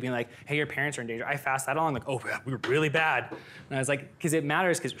from Julie being like, hey, your parents are in danger. I fast that along, like, oh, we were really bad. And I was like, because it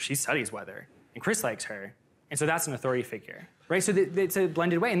matters because she studies weather and Chris likes her. And so that's an authority figure, right? So it's a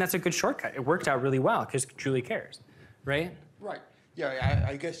blended way, and that's a good shortcut. It worked out really well because Julie cares, right? Right. Yeah,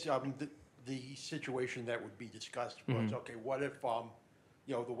 I guess the situation that would be discussed was, okay, what if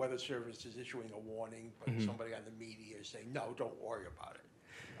the Weather Service is issuing a warning, but somebody on the media is saying, no, don't worry about it.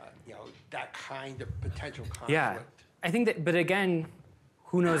 That kind of potential conflict. Yeah, I think that, but again,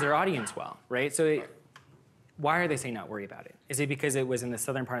 who knows their audience well, right? So why are they saying not worry about it? Is it because it was in the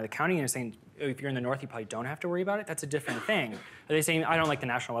southern part of the county and they're saying, oh, if you're in the north, you probably don't have to worry about it? That's a different thing. Are they saying, I don't like the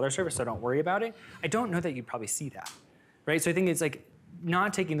National Weather Service, so don't worry about it? I don't know that you'd probably see that, right? So I think it's like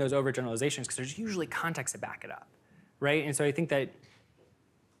not taking those overgeneralizations because there's usually context to back it up, right? And so I think that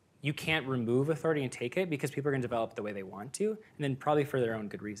you can't remove authority and take it because people are going to develop the way they want to, and then probably for their own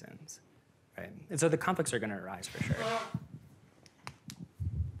good reasons, right? And so the conflicts are going to arise for sure.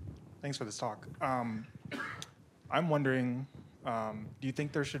 Thanks for this talk. I'm wondering, do you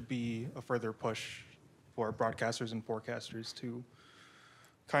think there should be a further push for broadcasters and forecasters to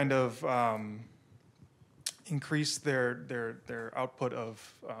kind of increase their output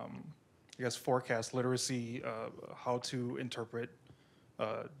of, I guess, forecast literacy, how to interpret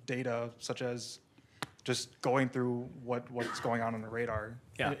data, such as just going through what's going on the radar,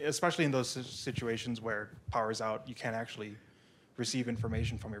 yeah. Especially in those situations where power's out, you can't actually receive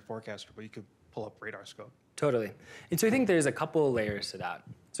information from your forecaster, but you could pull up radar scope. Totally. And so I think there's a couple layers to that.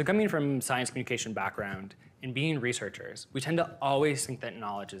 So coming from science communication background and being researchers, we tend to always think that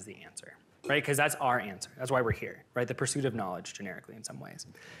knowledge is the answer, right? Because that's our answer. That's why we're here, right? The pursuit of knowledge, generically, in some ways.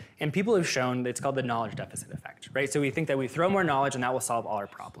 And people have shown that it's called the knowledge deficit effect, right? So we think that we throw more knowledge and that will solve all our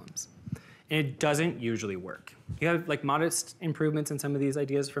problems. And it doesn't usually work. You have like modest improvements in some of these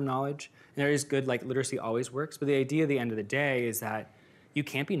ideas from knowledge, and there is good, like literacy always works, but the idea at the end of the day is that you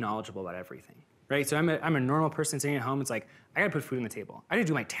can't be knowledgeable about everything, right? So I'm a normal person sitting at home, it's like, I gotta put food on the table. I gotta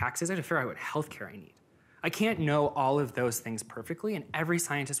do my taxes, I gotta figure out what healthcare I need. I can't know all of those things perfectly, and every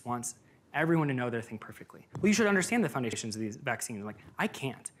scientist wants everyone to know their thing perfectly. Well, you should understand the foundations of these vaccines. I'm like, I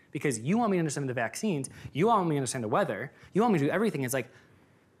can't, because you want me to understand the vaccines, you want me to understand the weather, you want me to do everything. It's like,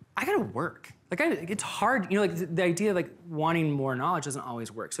 I gotta work. Like, it's hard, like the idea of like wanting more knowledge doesn't always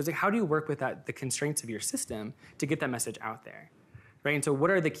work. So it's like, how do you work with that, the constraints of your system to get that message out there, right? And so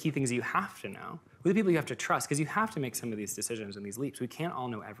what are the key things you have to know? Who are the people you have to trust? Because you have to make some of these decisions and these leaps. We can't all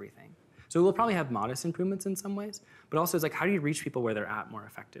know everything. So we'll probably have modest improvements in some ways, but also it's like, how do you reach people where they're at more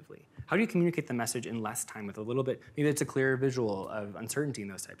effectively? How do you communicate the message in less time with a little bit, maybe it's a clearer visual of uncertainty in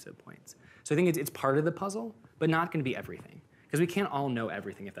those types of points. So I think it's part of the puzzle, but not gonna be everything. Because we can't all know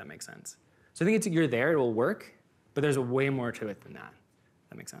everything, if that makes sense. So I think you're there, it will work, but there's way more to it than that.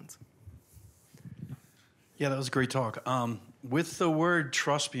 That makes sense. Yeah, that was a great talk. With the word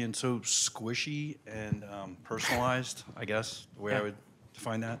trust being so squishy and personalized, I guess, the way I would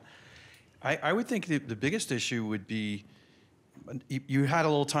define that, I would think the biggest issue would be, you had a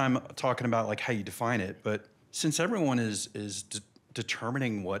little time talking about like how you define it, but since everyone is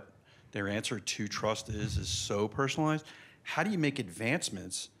determining what their answer to trust is so personalized. How do you make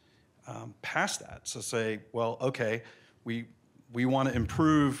advancements past that? So say, well, okay, we want to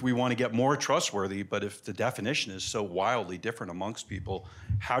improve, we want to get more trustworthy, but if the definition is so wildly different amongst people,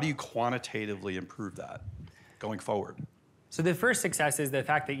 how do you quantitatively improve that going forward? So the first success is the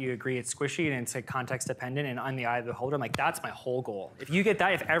fact that you agree it's squishy and it's like context dependent and on the eye of the beholder. I'm like, that's my whole goal. If you get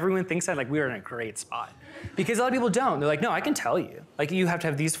that, if everyone thinks that, like, we're in a great spot. Because a lot of people don't. They're like, no, I can tell you. Like, you have to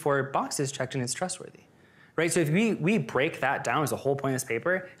have these 4 boxes checked and it's trustworthy. Right? So if we break that down as the whole point of this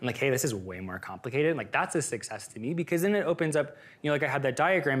paper and like, hey, this is way more complicated, like that's a success to me, because then it opens up, like I had that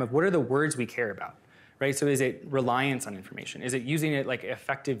diagram of what are the words we care about. Right? So is it reliance on information? Is it using it like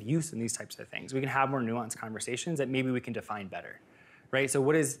effective use in these types of things? We can have more nuanced conversations that maybe we can define better. Right? So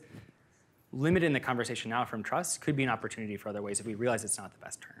what is limited in the conversation now from trust could be an opportunity for other ways if we realize it's not the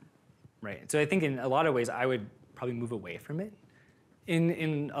best term. Right? So I think in a lot of ways I would probably move away from it.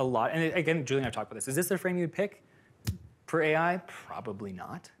 In a lot, and again, Julie and I talked about this. Is this the frame you would pick for AI? Probably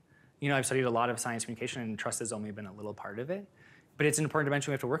not. I've studied a lot of science communication, and trust has only been a little part of it. But it's an important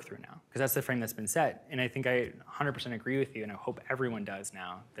dimension we have to work through now, because that's the frame that's been set. And I think I 100% agree with you, and I hope everyone does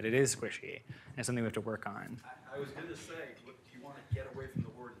now, that it is squishy, and it's something we have to work on. I was going to say, look, do you want to get away from the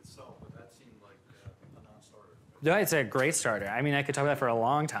word itself? But that seemed like a non-starter. No, it's a great starter. I mean, I could talk about that for a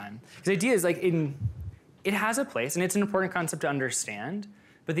long time. Because the idea is, like, it has a place, and it's an important concept to understand.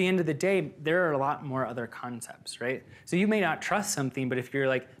 But at the end of the day, there are a lot more other concepts, right? So you may not trust something, but if you're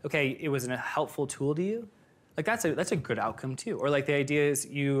like, okay, it was a helpful tool to you, like that's a good outcome too. Or like the idea is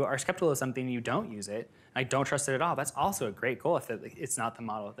you are skeptical of something and you don't use it, I don't trust it at all. That's also a great goal if it's not the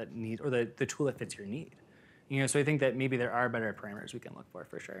model that needs, or the tool that fits your need. So I think that maybe there are better parameters we can look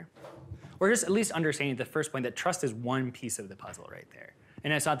for sure. Or just at least understanding the first point that trust is one piece of the puzzle right there.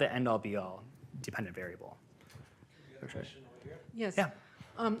 And it's not the end all be all dependent variable. For sure. Yes. Yeah.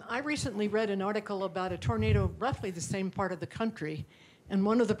 I recently read an article about a tornado roughly the same part of the country. And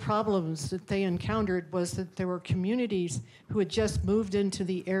one of the problems that they encountered was that there were communities who had just moved into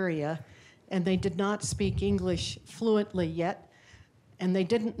the area and they did not speak English fluently yet. And they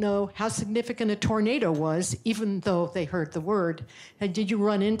didn't know how significant a tornado was, even though they heard the word. And did you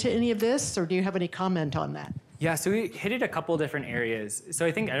run into any of this, or do you have any comment on that? Yeah, so we hit it a couple different areas. So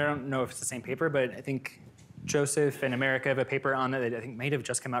I don't know if it's the same paper, but I think Joseph and America have a paper on that I think might have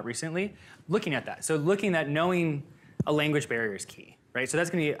just come out recently, looking at that. So looking at knowing a language barrier is key. Right? So that's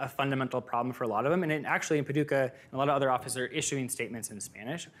going to be a fundamental problem for a lot of them. And actually in Paducah, and a lot of other offices are issuing statements in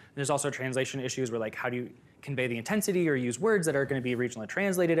Spanish. There's also translation issues where, like, how do you convey the intensity or use words that are going to be regionally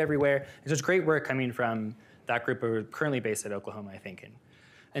translated everywhere? And so it's great work coming from that group who are currently based at Oklahoma, I think.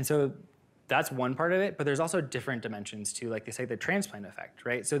 And so that's one part of it, but there's also different dimensions too, like they say the transplant effect,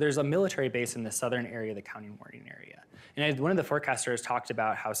 right? So there's a military base in the southern area, the county warning area. And one of the forecasters talked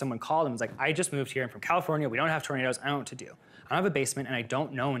about how someone called and was like, I just moved here, I'm from California, we don't have tornadoes, I don't know what to do. I don't have a basement and I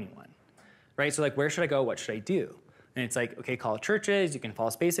don't know anyone, right? So like, where should I go, what should I do? And it's like, okay, call churches, you can follow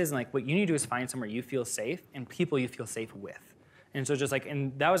spaces, and like what you need to do is find somewhere you feel safe and people you feel safe with. And so just like,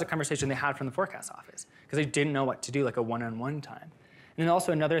 and that was a conversation they had from the forecast office because they didn't know what to do, like a one-on-one time. And then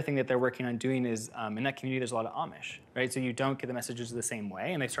also another thing that they're working on doing is in that community, there's a lot of Amish, right? So you don't get the messages the same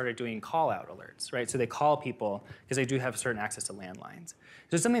way, and they started doing call-out alerts, right? So they call people because they do have certain access to landlines.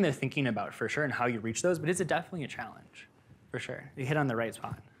 So it's something they're thinking about for sure and how you reach those, but it's definitely a challenge, for sure. You hit on the right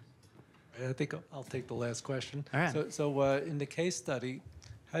spot. I think I'll take the last question. All right. So in the case study,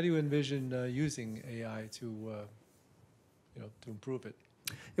 how do you envision using AI to improve it?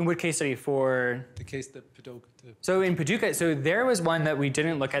 In what case study for? The case that Paducah. So in Paducah, so there was one that we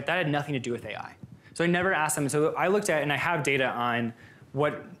didn't look at. That had nothing to do with AI. So I never asked them. So I looked at, and I have data on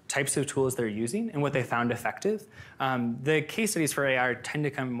what types of tools they're using and what they found effective. The case studies for AI tend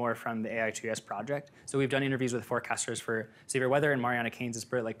to come more from the AI2S project. So we've done interviews with forecasters for severe weather, and Mariana Keynes has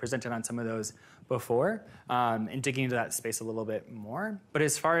presented on some of those before, and digging into that space a little bit more. But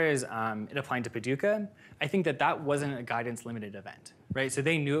as far as it applying to Paducah, I think that wasn't a guidance-limited event, right? So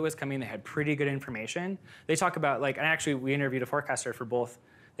they knew it was coming. They had pretty good information. They talk about, like, and actually we interviewed a forecaster for both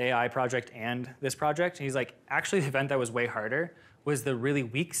the AI project and this project, and he's like, actually the event that was way harder was the really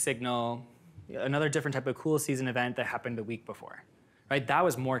weak signal, another different type of cool season event that happened the week before, right? That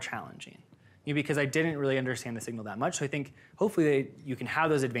was more challenging because I didn't really understand the signal that much. So I think hopefully you can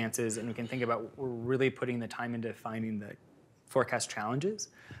have those advances and we can think about we're really putting the time into finding the forecast challenges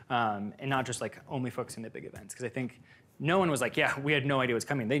and not just like only focusing on the big events. Because I think no one was like, yeah, we had no idea what's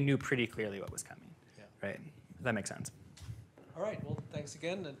coming. They knew pretty clearly what was coming, right? If that makes sense. All right, well, thanks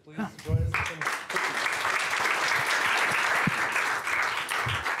again, and please join us.